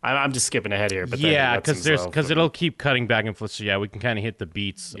then I'm just skipping ahead here. But because it'll keep cutting back and forth. So yeah, we can kind of hit the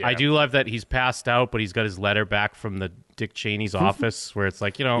beats. Yeah. I do love that he's passed out, but he's got his letter back from the Dick Cheney's office, where it's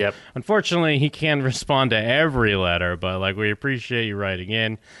unfortunately he can't respond to every letter, but we appreciate you writing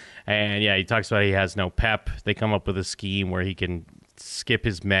in. And yeah, he talks about he has no pep. They come up with a scheme where he can skip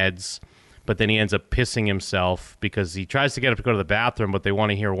his meds, but then he ends up pissing himself because he tries to get up to go to the bathroom, but they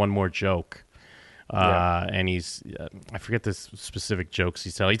want to hear one more joke. And he's I forget the specific jokes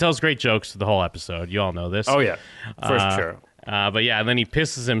he tells. He tells great jokes the whole episode. You all know this. Oh yeah, for sure. But yeah, and then he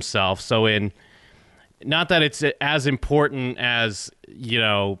pisses himself. So not that it's as important as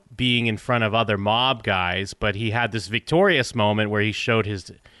being in front of other mob guys, but he had this victorious moment where he showed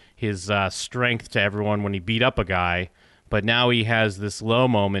his strength to everyone when he beat up a guy. But now he has this low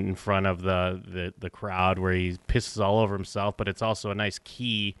moment in front of the crowd where he pisses all over himself. But it's also a nice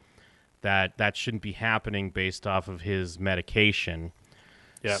key that shouldn't be happening based off of his medication.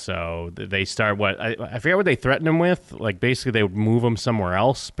 Yeah. So they start I forget what they threatened him with. Basically they would move him somewhere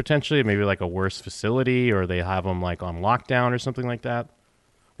else potentially, maybe a worse facility, or they have him on lockdown or something like that.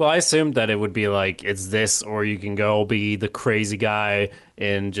 Well, I assumed that it would be it's this, or you can go be the crazy guy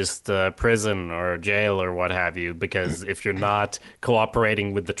in just prison or jail or what have you, because if you're not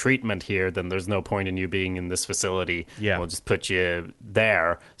cooperating with the treatment here, then there's no point in you being in this facility. Yeah. We'll just put you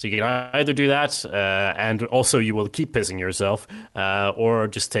there. So you can either do that, and also you will keep pissing yourself, or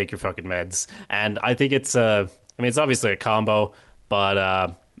just take your fucking meds. And I think it's obviously a combo,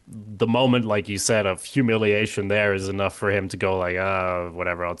 but the moment, like you said, of humiliation there is enough for him to go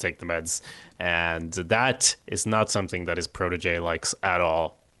whatever, I'll take the meds. And that is not something that his protege likes at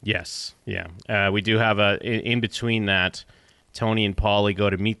all. Yes. Yeah. We do have in between that, Tony and Paulie go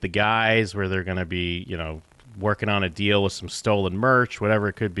to meet the guys where they're going to be, working on a deal with some stolen merch, whatever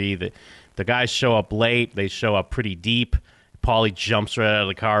it could be. The guys show up late. They show up pretty deep. Paulie jumps right out of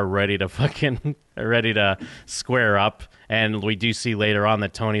the car ready to square up. And we do see later on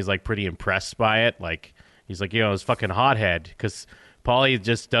that Tony's pretty impressed by it. He's it's fucking hothead, because Paulie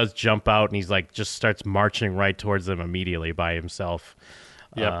just does jump out and he's just starts marching right towards them immediately by himself.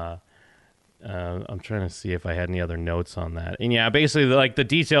 Yeah. I'm trying to see if I had any other notes on that. And yeah, basically the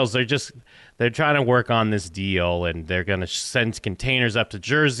details, they're trying to work on this deal, and they're going to send containers up to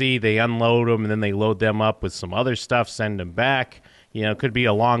Jersey. They unload them and then they load them up with some other stuff, send them back. It could be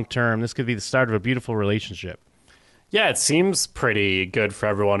a long term. This could be the start of a beautiful relationship. Yeah, it seems pretty good for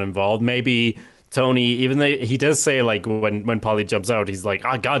everyone involved. Maybe Tony, even though he does say when Paulie jumps out, he's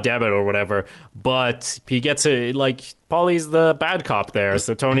God damn it, or whatever. But he gets it, Paulie's the bad cop there.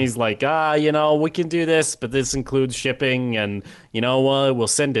 So Tony's we can do this, but this includes shipping, and we'll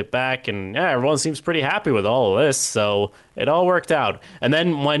send it back. And yeah, everyone seems pretty happy with all of this. So it all worked out. And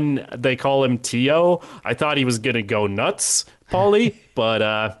then when they call him Tio, I thought he was going to go nuts, Paulie. but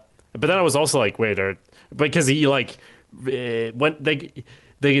then I was also wait, because he when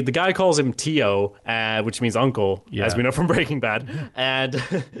the guy calls him Tio, which means uncle, as we know from Breaking Bad,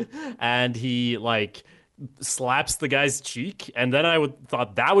 and he slaps the guy's cheek, and then I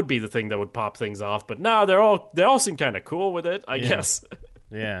thought that would be the thing that would pop things off, but no, they all seem kind of cool with it, I guess.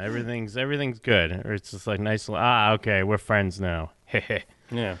 Yeah, everything's good. Or it's just nice. Okay, we're friends now.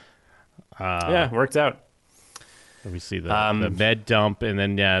 Yeah. Yeah, worked out. We see the med dump, and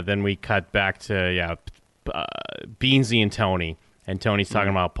then we cut back to Beansy and Tony. And Tony's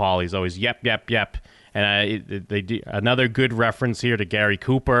talking about Paul. He's always yep. And they do another good reference here to Gary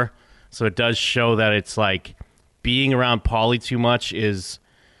Cooper. So it does show that it's being around Paulie too much is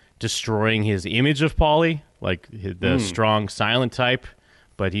destroying his image of Paulie, the strong silent type.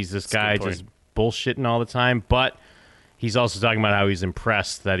 But he's this guy just bullshitting all the time, but he's also talking about how he's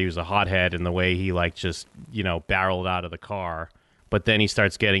impressed that he was a hothead and the way he like just, barreled out of the car. But then he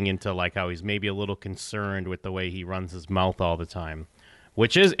starts getting into like how he's maybe a little concerned with the way he runs his mouth all the time,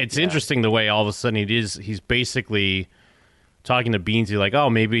 which is, it's interesting the way all of a sudden he's basically talking to Beansy like, oh,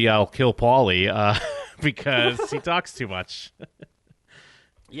 maybe I'll kill Paulie because he talks too much.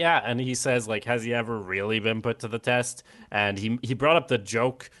 Yeah, and he says, like, has he ever really been put to the test? And he brought up the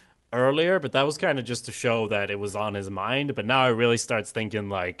joke earlier, but that was kind of just to show that it was on his mind. But now he really starts thinking,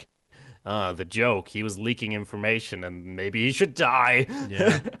 like, the joke, he was leaking information and maybe he should die.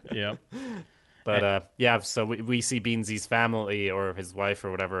 Yeah. But, so we see Beansy's family or his wife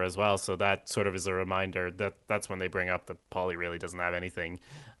or whatever as well. So that sort of is a reminder that's when they bring up that Paulie really doesn't have anything.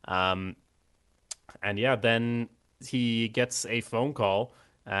 And then he gets a phone call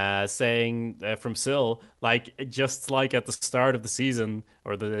saying from Syl, like, just like at the start of the season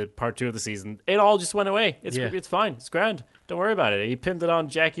or the part 2 of the season, it all just went away. It's fine. It's grand. Don't worry about it. He pinned it on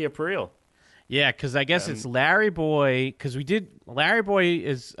Jackie Aprile. Yeah, because I guess it's Larry Boy. Because Larry Boy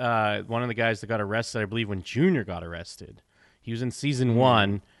is one of the guys that got arrested, I believe, when Junior got arrested. He was in season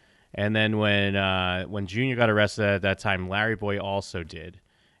 1, and then when Junior got arrested at that time, Larry Boy also did.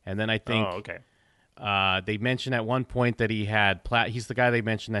 And then I think they mentioned at one point that he had he's the guy they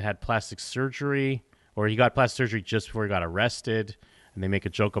mentioned that had plastic surgery, or he got plastic surgery just before he got arrested. And they make a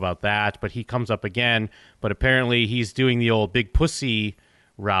joke about that, but he comes up again. But apparently he's doing the old Big Pussy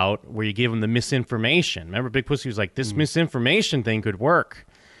route where you give him the misinformation. Remember, Big Pussy was like, this misinformation thing could work.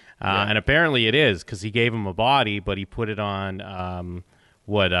 And apparently it is, because he gave him a body, but he put it on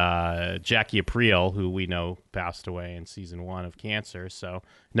Jackie Aprile, who we know passed away in season 1 of cancer. So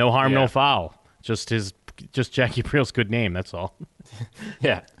no harm, no foul. Just Jackie Aprile's good name, that's all.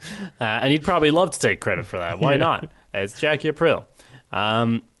 Yeah. And he'd probably love to take credit for that. Why not? It's Jackie Aprile.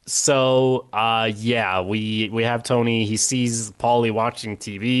 We have Tony. He sees Paulie watching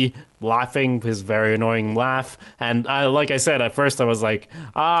TV, laughing, his very annoying laugh. And like I said, at first I was like,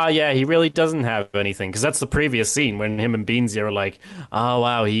 he really doesn't have anything. Because that's the previous scene when him and Beansy are like, oh,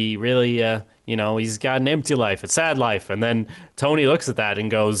 wow, he really, he's got an empty life, a sad life. And then Tony looks at that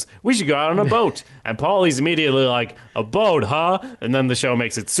and goes, we should go out on a boat. And Paulie's immediately like, a boat, huh? And then the show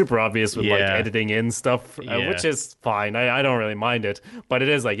makes it super obvious with like editing in stuff, which is fine. I don't really mind it. But it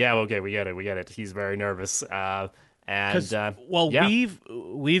is like, okay, we get it. He's very nervous.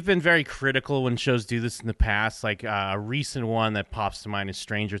 We've been very critical when shows do this in the past. Like a recent one that pops to mind is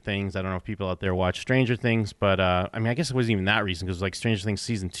Stranger Things. I don't know if people out there watch Stranger Things, but I guess it wasn't even that recent, because it was like Stranger Things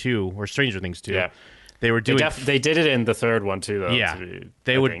season 2 or Stranger Things 2. Yeah, they were doing. They did it in the third one too, though. Yeah,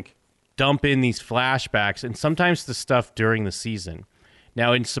 they would dump in these flashbacks and sometimes the stuff during the season.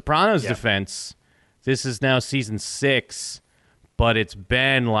 Now, in Sopranos' defense, this is now season 6. But it's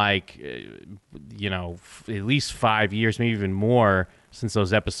been like, at least 5 years, maybe even more, since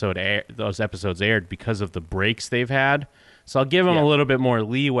those episodes aired because of the breaks they've had. So I'll give them a little bit more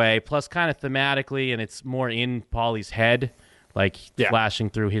leeway. Plus, kind of thematically, and it's more in Paulie's head, like flashing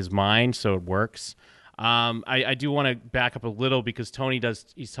through his mind, so it works. I do want to back up a little because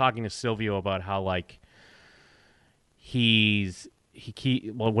he's talking to Silvio about how like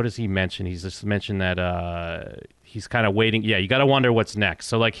what does he mention? He's just mentioned that he's kind of waiting. Yeah, you got to wonder what's next.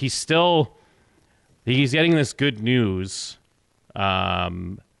 So like he's getting this good news,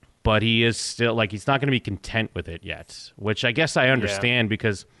 but he is still like he's not going to be content with it yet, which I guess I understand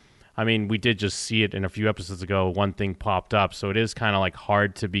because I mean we did just see it in a few episodes ago. One thing popped up, so it is kind of like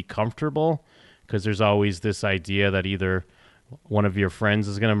hard to be comfortable because there's always this idea that either one of your friends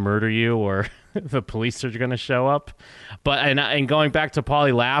is going to murder you or the police are going to show up. But and going back to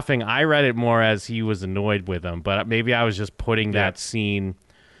Paulie laughing, I read it more as he was annoyed with him, but maybe I was just putting that scene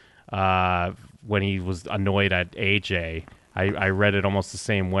when he was annoyed at AJ. I read it almost the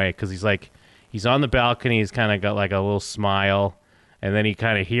same way because he's on the balcony, he's kind of got like a little smile, and then he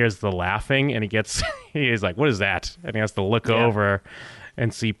kind of hears the laughing and he's like, what is that? And he has to look over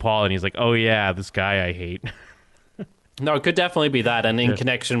and see Paul, and he's like, oh yeah, this guy I hate. No, it could definitely be that. And in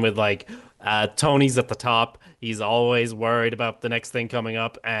connection with like Tony's at the top, he's always worried about the next thing coming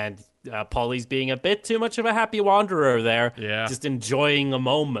up. And Paulie's being a bit too much of a happy wanderer there. Yeah. Just enjoying a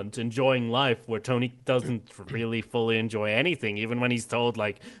moment, enjoying life, where Tony doesn't really fully enjoy anything. Even when he's told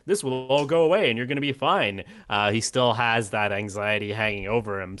like, this will all go away and you're going to be fine. He still has that anxiety hanging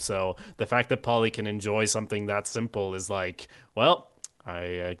over him. So the fact that Paulie can enjoy something that simple is like, well,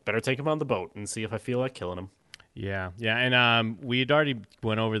 I better take him on the boat and see if I feel like killing him. Yeah, and we had already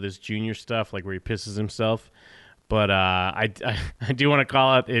went over this Junior stuff, like where he pisses himself, but I do want to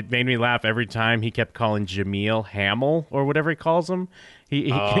call it. It made me laugh every time he kept calling Jamil Hamill or whatever he calls him.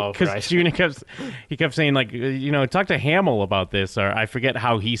 Because right. Junior kept saying like, talk to Hamill about this, or I forget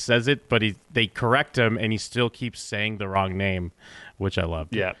how he says it, but they correct him and he still keeps saying the wrong name, which I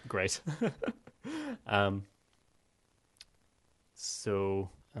loved. Yeah, great. So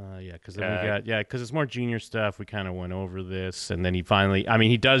because because it's more Junior stuff. We kind of went over this, and then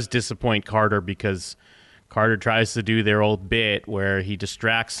he does disappoint Carter because Carter tries to do their old bit where he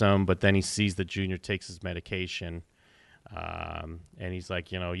distracts him, but then he sees that Junior takes his medication. And he's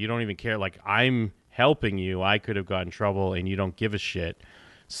like, you don't even care. Like, I'm helping you. I could have gotten in trouble, and you don't give a shit.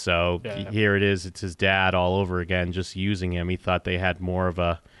 So here it is. It's his dad all over again, just using him. He thought they had more of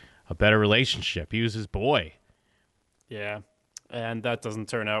a better relationship. He was his boy. Yeah, and that doesn't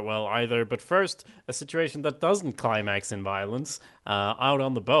turn out well either. But first, a situation that doesn't climax in violence out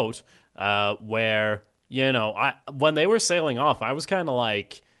on the boat where, when they were sailing off, I was kind of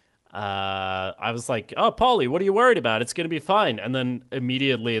like... I was like, oh, Paulie, what are you worried about? It's going to be fine. And then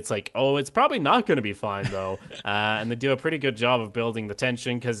immediately it's like, oh, it's probably not going to be fine, though. And they do a pretty good job of building the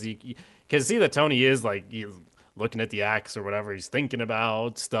tension because you can see that Tony is like, he's looking at the axe or whatever. He's thinking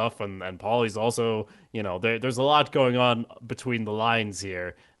about stuff. And Paulie's also, there's a lot going on between the lines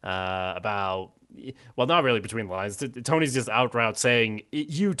here about, well, not really between the lines. Tony's just outright saying,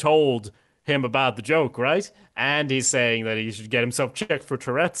 you told him about the joke, right? And he's saying that he should get himself checked for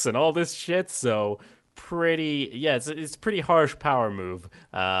Tourette's and all this shit. So it's a pretty harsh power move,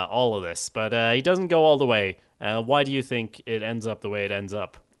 all of this. But he doesn't go all the way. Why do you think it ends up the way it ends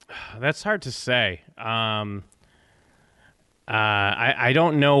up? That's hard to say. I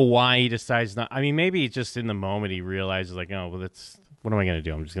don't know why he decides not. I mean, maybe just in the moment he realizes like, oh, well, what am I going to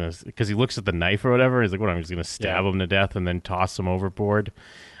do? I'm just going to, because he looks at the knife or whatever. He's like, what, I'm just going to stab him to death and then toss him overboard.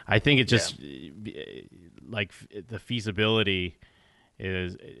 I think it just like the feasibility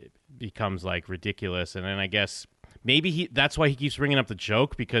becomes like ridiculous, and then I guess maybe that's why he keeps bringing up the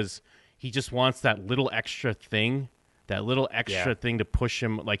joke, because he just wants that little extra thing, to push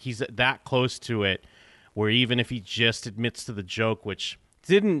him. Like he's that close to it, where even if he just admits to the joke, which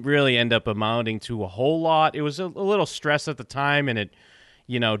didn't really end up amounting to a whole lot, it was a little stress at the time, and it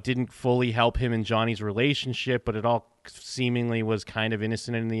didn't fully help him and Johnny's relationship, but it all seemingly was kind of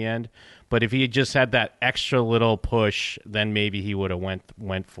innocent in the end. But if he had just had that extra little push, then maybe he would have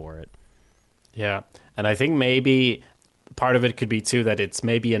went for it. Yeah, and I think maybe part of it could be too that it's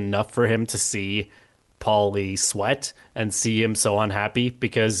maybe enough for him to see Paulie sweat and see him so unhappy,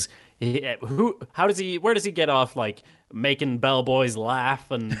 because where does he get off like making bellboys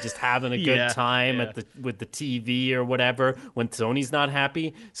laugh and just having a good time with the TV or whatever when Tony's not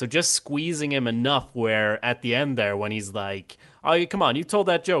happy? So just squeezing him enough where at the end there, when he's like, oh, come on, you told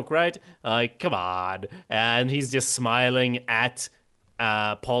that joke, right? Come on. And he's just smiling at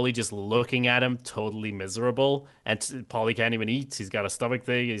Paulie, just looking at him, totally miserable. And Paulie can't even eat. He's got a stomach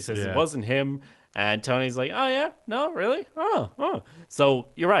thing. He says it wasn't him. And Tony's like, oh, yeah? No, really? Oh. So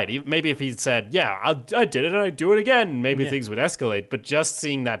you're right. Maybe if he'd said, yeah, I did it and I'd do it again, maybe things would escalate. But just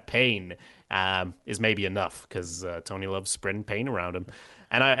seeing that pain is maybe enough, because Tony loves spreading pain around him.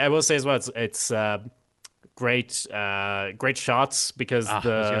 And I will say as well, it's great shots, because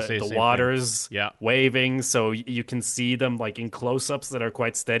the water's waving, so you can see them like in close-ups that are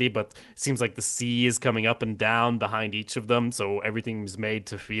quite steady, but it seems like the sea is coming up and down behind each of them, so everything's made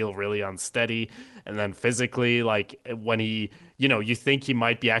to feel really unsteady. And then physically, like when he, you think he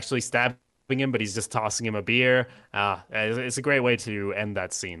might be actually stabbing him, but he's just tossing him a beer. It's a great way to end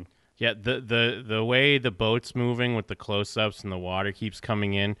that scene. Yeah, the way the boat's moving with the close-ups and the water keeps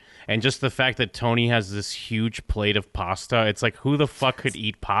coming in, and just the fact that Tony has this huge plate of pasta, it's like, who the fuck could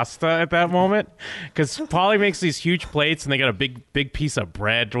eat pasta at that moment? Because Paulie makes these huge plates, and they got a big piece of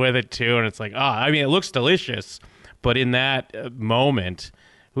bread with it, too, and it's like, it looks delicious, but in that moment,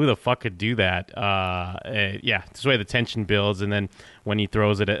 who the fuck could do that? It's the way the tension builds, and then when he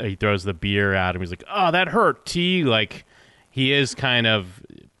throws the beer at him, he's like, oh, that hurt, T. Like, he is kind of...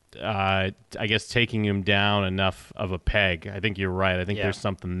 I guess taking him down enough of a peg. I think you're right. I think there's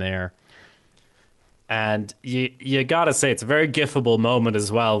something there. And you gotta say, it's a very gifable moment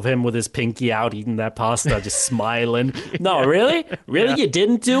as well, of him with his pinky out eating that pasta, just smiling. No, really? You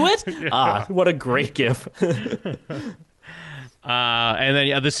didn't do it? What a great gif. And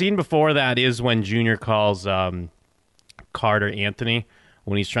then the scene before that is when Junior calls Carter Anthony,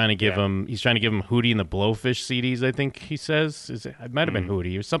 when he's trying to give him Hootie and the Blowfish CDs, I think he says. It might have been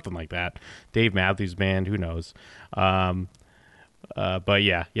Hootie or something like that. Dave Matthews Band, who knows? But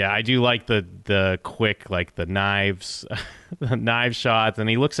I do like the quick, like the knives, the knife shots, and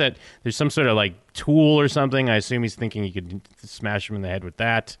he looks at, there's some sort of like tool or something. I assume he's thinking he could smash him in the head with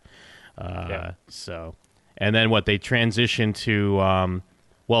that. So, And then what they transition to,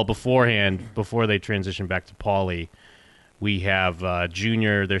 beforehand, before they transition back to Paulie, we have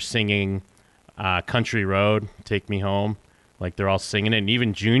Junior, they're singing Country Road, Take Me Home. Like they're all singing it, and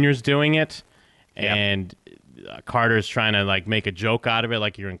even Junior's doing it. Yeah. And Carter's trying to like make a joke out of it,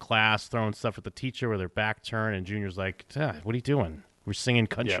 like you're in class throwing stuff at the teacher with their back turned, and Junior's like, "What are you doing? We're singing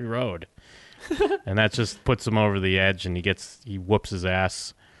Country Road," and that just puts him over the edge, and he whoops his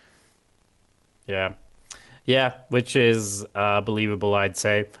ass. Yeah, which is believable, I'd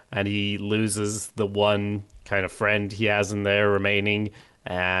say. And he loses the one kind of friend he has in there remaining,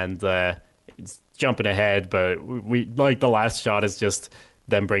 and it's jumping ahead, but we like the last shot is just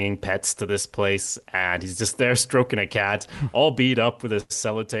them bringing pets to this place, and he's just there stroking a cat, all beat up with his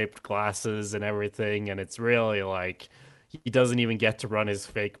sellotaped glasses and everything, and it's really like he doesn't even get to run his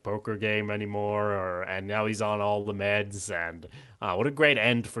fake poker game anymore, and now he's on all the meds, and what a great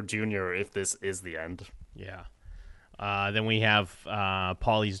end for Junior if this is the end. Yeah. Then we have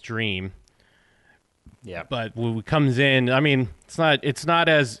Paulie's dream. Yeah. But when it comes in, I mean, it's not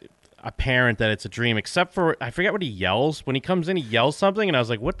as apparent that it's a dream, except for I forget what he yells when he comes in. He yells something, and I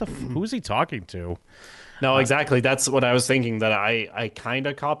was like, "What the? Who's he talking to?" No, exactly. That's what I was thinking. That I kind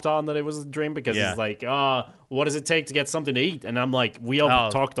of copped on that it was a dream because he's like, what does it take to get something to eat? And I'm like, we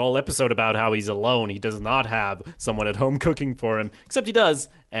all talked all episode about how he's alone. He does not have someone at home cooking for him, except he does,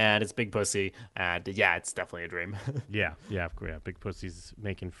 and it's Big Pussy. And yeah, it's definitely a dream. Yeah. Big Pussy's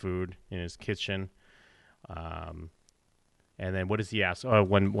making food in his kitchen. And then what does he ask? Oh,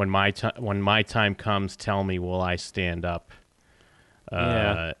 when my time comes, tell me, will I stand up?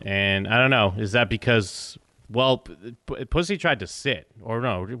 And I don't know. Is that because, Pussy tried to sit, or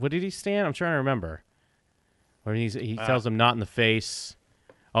no? What did he stand? I'm trying to remember. Or he tells him not in the face.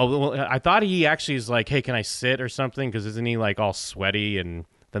 Oh, well, I thought he actually is like, hey, can I sit or something? Because isn't he like all sweaty, and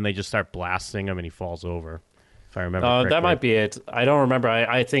then they just start blasting him and he falls over. If I remember correctly. That might be it. I don't remember.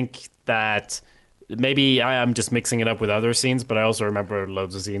 I think that maybe I'm just mixing it up with other scenes, but I also remember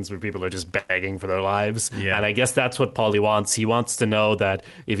loads of scenes where people are just begging for their lives. Yeah. And I guess that's what Paulie wants. He wants to know that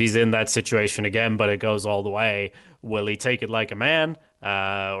if he's in that situation again, but it goes all the way, will he take it like a man?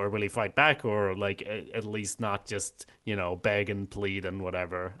 Or will he fight back? Or like at least not just, beg and plead and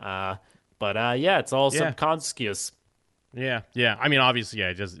whatever. But it's all subconscious. Yeah. I mean, obviously,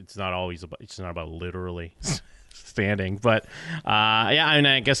 it's not about literally standing, but I mean,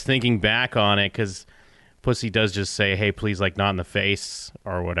 I guess thinking back on it, because Pussy does just say, hey, please, like, not in the face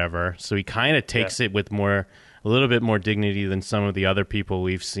or whatever, so he kind of takes it with a little bit more dignity than some of the other people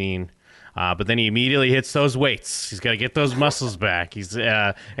we've seen, but then he immediately hits those weights. He's got to get those muscles back. He's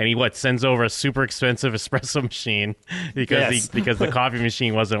and he sends over a super expensive espresso machine because the coffee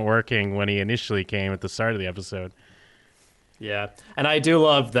machine wasn't working when he initially came at the start of the episode. Yeah, and I do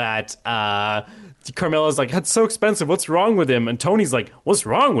love that Carmela's like, that's so expensive, what's wrong with him? And Tony's like, what's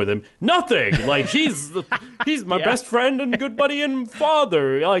wrong with him? Nothing! Like, he's my best friend and good buddy and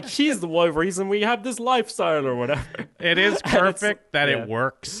father. Like, he's the one reason we have this lifestyle or whatever. It is perfect that it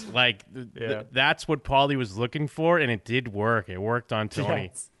works. Like, that's what Paulie was looking for, and it did work. It worked on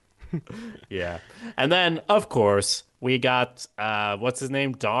Tony. Yes. Yeah. And then, of course, we got, what's his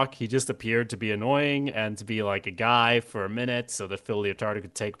name? Doc. He just appeared to be annoying and to be like a guy for a minute so that Phil Leotardo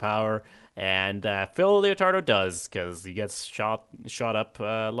could take power. And Phil Leotardo does, because he gets shot up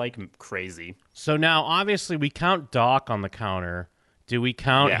like crazy. So now, obviously, we count Doc on the counter. Do we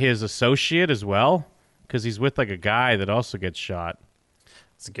count his associate as well? Because he's with like a guy that also gets shot.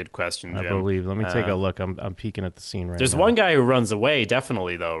 It's a good question, Jim. I believe. Let me take a look. I'm peeking at the scene right now. There's one guy who runs away,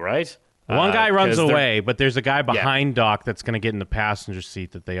 definitely, though, right? One guy runs away, but there's a guy behind Doc that's going to get in the passenger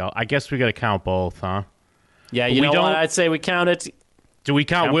seat that they all... I guess we got to count both, huh? Yeah, you know what? I'd say we count it. Do we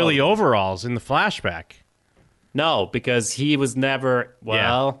count Willie both. Overalls in the flashback? No, because he was never...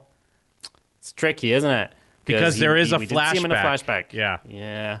 Well, it's tricky, isn't it? Because there is a we flashback. Did see him in a flashback. Yeah.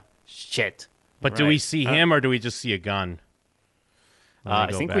 Yeah. Shit. But do we see him, or do we just see a gun?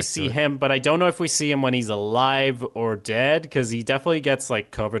 I think we see him, but I don't know if we see him when he's alive or dead, because he definitely gets like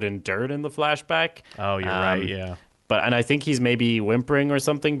covered in dirt in the flashback. Oh, you're right, yeah. And I think he's maybe whimpering or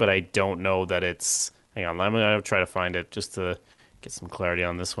something, but I don't know that it's... Hang on, I'm going to try to find it just to get some clarity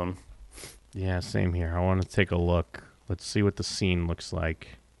on this one. Yeah, same here. I want to take a look. Let's see what the scene looks like.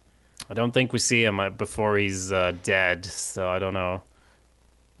 I don't think we see him before he's dead, so I don't know.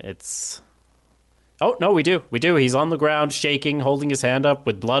 It's... Oh, no, we do. We do. He's on the ground, shaking, holding his hand up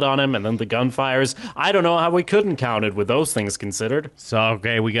with blood on him, and then the gun fires. I don't know how we couldn't count it with those things considered. So,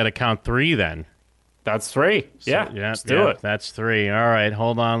 okay, we got to count 3 then. That's 3. So, let's do it. That's 3. All right,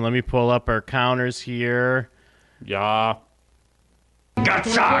 hold on. Let me pull up our counters here. Yeah.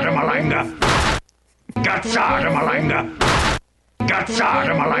 Cazzata, Malanga!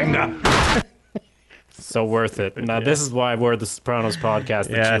 So worth it. Now, this is why we're the Sopranos podcast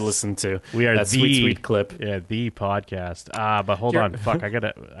that Yes. you listen to. We are that sweet clip. Yeah, the podcast. But hold on, fuck, I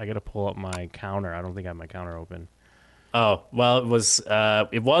gotta pull up my counter. I don't think I have my counter open. Oh, well, it was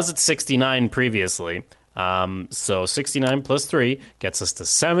at 69 previously. So 69 plus 3 gets us to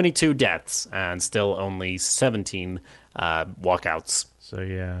 72 deaths and still only 17 walkouts. So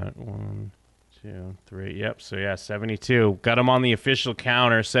yeah, 1, 2, 3. Yep. So yeah, 72. Got them on the official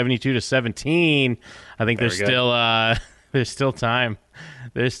counter. 72 to 17. I think there's Very still there's still time.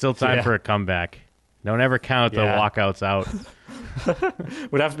 There's still time Yeah. for a comeback. Don't ever count the Yeah. walkouts out.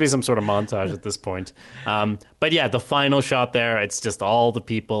 Would have to be some sort of montage at this point. But yeah, the final shot there, it's just all the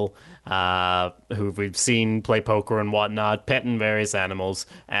people who we've seen play poker and whatnot, petting various animals,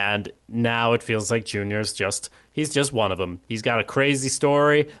 and now it feels like Junior's he's just one of them. He's got a crazy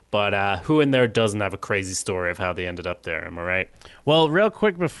story, but who in there doesn't have a crazy story of how they ended up there? Am I right? Well, real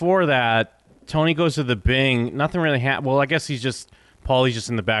quick before that, Tony goes to the Bing. Nothing really happened. Well, I guess Paulie's just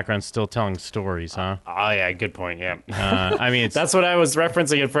in the background still telling stories, huh? Oh yeah, good point. Yeah, I mean, it's, that's what I was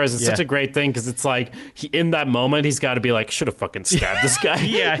referencing at first. It's Yeah. such a great thing because it's like in that moment he's got to be like, should have fucking stabbed this guy.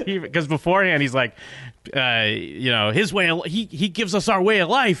 yeah, because beforehand he's like, his way. He gives us our way of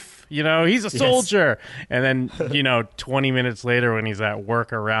life. He's a soldier. And then 20 minutes later when he's at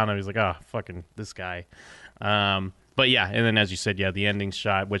work around him, he's like, oh, fucking this guy. But yeah, and then as you said, yeah, the ending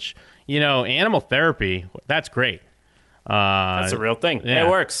shot, which animal therapy, that's great. That's a real thing. Yeah, It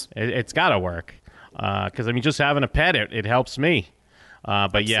works. It's got to work. Because just having a pet, it helps me.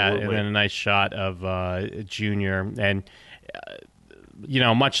 But yeah, and Absolutely. then a nice shot of Junior, and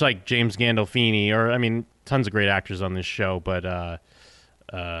much like James Gandolfini, or tons of great actors on this show, but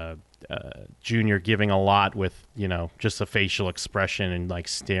Junior giving a lot with just a facial expression and like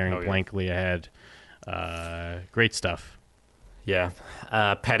staring blankly ahead. Great stuff. Yeah.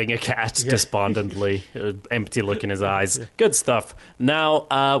 Petting a cat despondently, empty look in his eyes. Good stuff.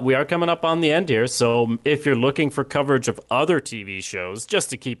 Now, we are coming up on the end here, so if you're looking for coverage of other TV shows, just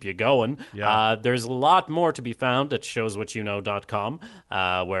to keep you going, there's a lot more to be found at showswhatyouknow.com,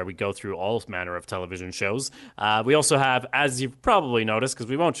 where we go through all manner of television shows. We also have, as you've probably noticed, because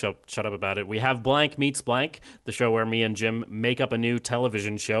we won't shut up about it, we have Blank Meets Blank, the show where me and Jim make up a new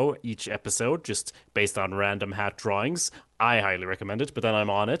television show each episode, just based on random hat drawings. I highly recommend it, but then I'm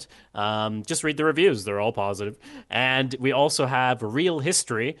on it. Just read the reviews. They're all positive. And we also have Real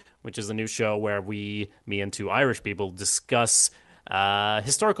History, which is a new show where me and two Irish people discuss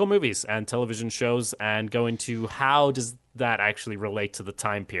historical movies and television shows and go into how does that actually relate to the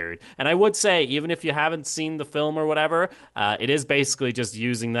time period. And I would say, even if you haven't seen the film or whatever, it is basically just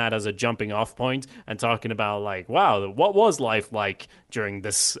using that as a jumping off point and talking about like, wow, what was life like during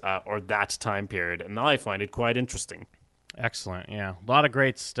this or that time period? And I find it quite interesting. Excellent. Yeah. A lot of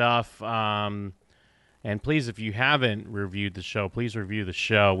great stuff. And please, if you haven't reviewed the show, please review the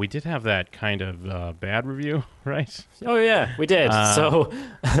show. We did have that kind of bad review, right? Oh, yeah, we did. So,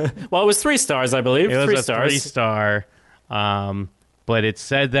 well, it was 3 stars, I believe. It was 3 a stars. 3-star. But it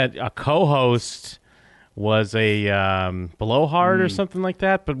said that a co-host was a blowhard or something like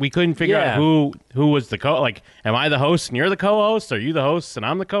that. But we couldn't figure out who was the like, am I the host and you're the co-host? Are you the host and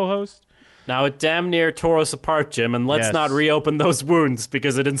I'm the co-host? Now, it damn near tore us apart, Jim, and let's Yes. not reopen those wounds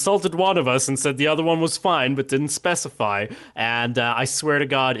because it insulted one of us and said the other one was fine but didn't specify. And I swear to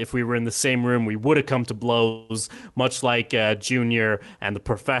God, if we were in the same room, we would have come to blows, much like Junior and the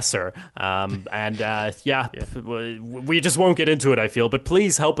Professor. We just won't get into it, I feel. But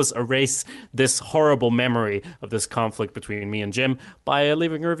please help us erase this horrible memory of this conflict between me and Jim by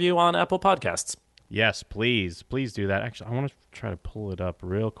leaving a review on Apple Podcasts. Yes, please. Please do that. Actually, I want to try to pull it up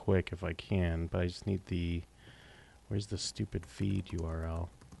real quick if I can, but I just need where's the stupid feed URL?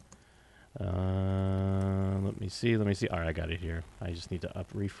 Let me see. All right, I got it here. I just need to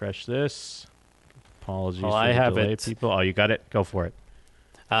refresh this. Apologies Well, for I the have delay, it. people. Oh, you got it? Go for it.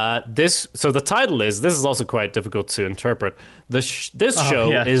 So the title is, this is also quite difficult to interpret. This show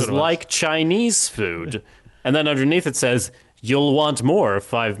yeah, that's is what it was. like Chinese food. And then underneath it says, you'll want more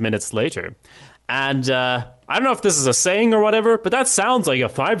 5 minutes later. And I don't know if this is a saying or whatever, but that sounds like a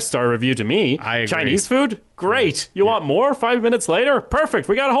 5-star review to me. I agree. Chinese food? Great. You want more 5 minutes later? Perfect.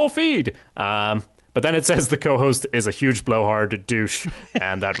 We got a whole feed. But then it says the co-host is a huge blowhard douche,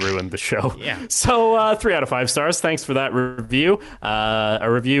 and that ruined the show. Yeah. So 3 out of 5 stars. Thanks for that review. A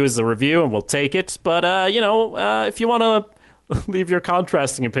review is a review, and we'll take it. But, if you want to leave your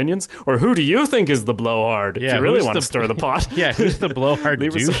contrasting opinions, or who do you think is the blowhard? If Yeah, you really who's want to the- stir the pot. Yeah, who's the blowhard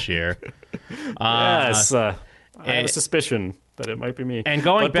Leave us douche here? Yes. I have a suspicion but it might be me. And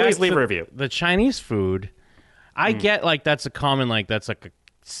going but back please leave to a review. the Chinese food, I get like that's a common that's like a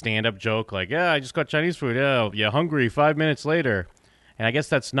stand-up joke. Like, yeah, I just got Chinese food. Yeah, you're hungry 5 minutes later. And I guess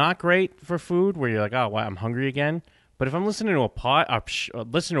that's not great for food where you're like, oh, wow, I'm hungry again. But if I'm listening to a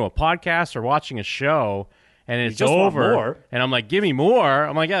podcast or watching a show and it's just want over more. and I'm like, give me more,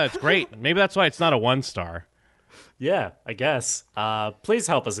 I'm like, yeah, that's great. Maybe that's why it's not a 1-star. Yeah, I guess. Please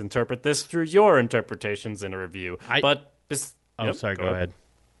help us interpret this through your interpretations in a review. Sorry, go ahead.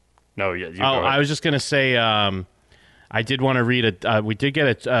 No, yeah. I was just going to say I did want to read we did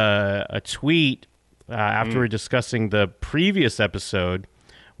get a tweet after we were discussing the previous episode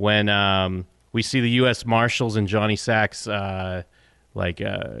when we see the U.S. Marshals and Johnny Sacks, they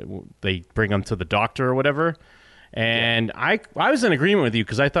bring him to the doctor or whatever. And I was in agreement with you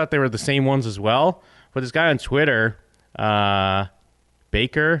because I thought they were the same ones as well. But this guy on Twitter, Basher,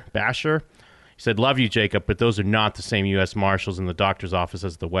 he said, "Love you, Jacob, but those are not the same U.S. Marshals in the doctor's office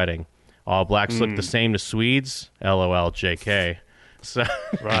as the wedding. All blacks look the same to Swedes. LOL, JK." So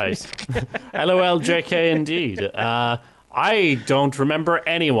right. LOL, JK, indeed. I don't remember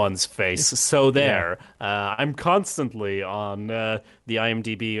anyone's face, so there. I'm constantly on the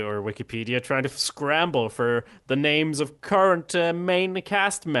IMDb or Wikipedia trying to scramble for the names of current main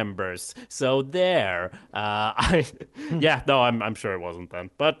cast members. So there. I'm sure it wasn't then,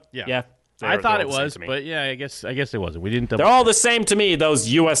 but yeah. I thought it was, but yeah, I guess it wasn't. We didn't. They're all the same to me. Those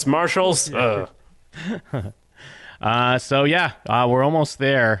U.S. Marshals. So yeah, we're almost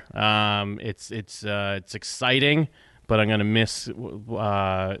there. It's exciting. But I'm going to miss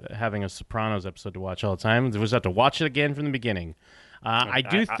having a Sopranos episode to watch all the time. I was have to watch it again from the beginning. I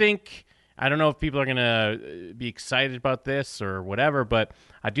think, I don't know if people are going to be excited about this or whatever, but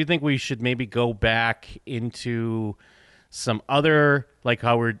I do think we should maybe go back into some other, like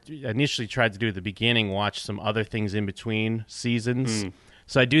how we initially tried to do at the beginning, watch some other things in between seasons.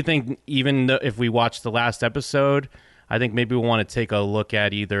 So I do think even if we watch the last episode, I think maybe we want to take a look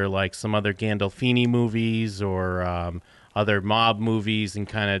at either like some other Gandolfini movies or other mob movies and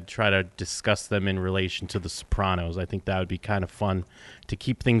kind of try to discuss them in relation to The Sopranos. I think that would be kind of fun to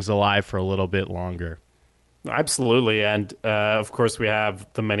keep things alive for a little bit longer. Absolutely. And of course, we have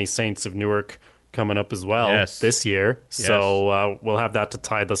The Many Saints of Newark coming up as well this year. Yes. So we'll have that to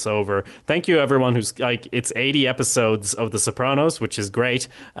tide us over. Thank you, everyone who's it's 80 episodes of The Sopranos, which is great.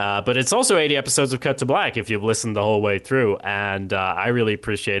 But it's also 80 episodes of Cut to Black if you've listened the whole way through. And I really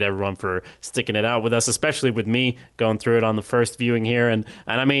appreciate everyone for sticking it out with us, especially with me going through it on the first viewing here. And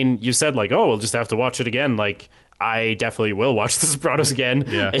I mean, you said like, oh, we'll just have to watch it again. Like, I definitely will watch The Sopranos again,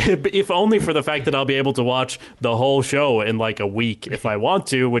 if only for the fact that I'll be able to watch the whole show in like a week if I want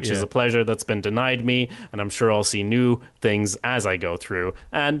to, which is a pleasure that's been denied me, and I'm sure I'll see new things as I go through.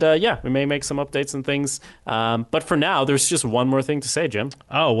 And we may make some updates and things, but for now, there's just one more thing to say, Jim.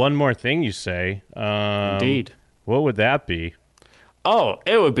 Oh, one more thing you say. Indeed. What would that be? Oh,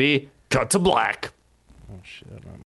 it would be Cut to Black. Oh, shit.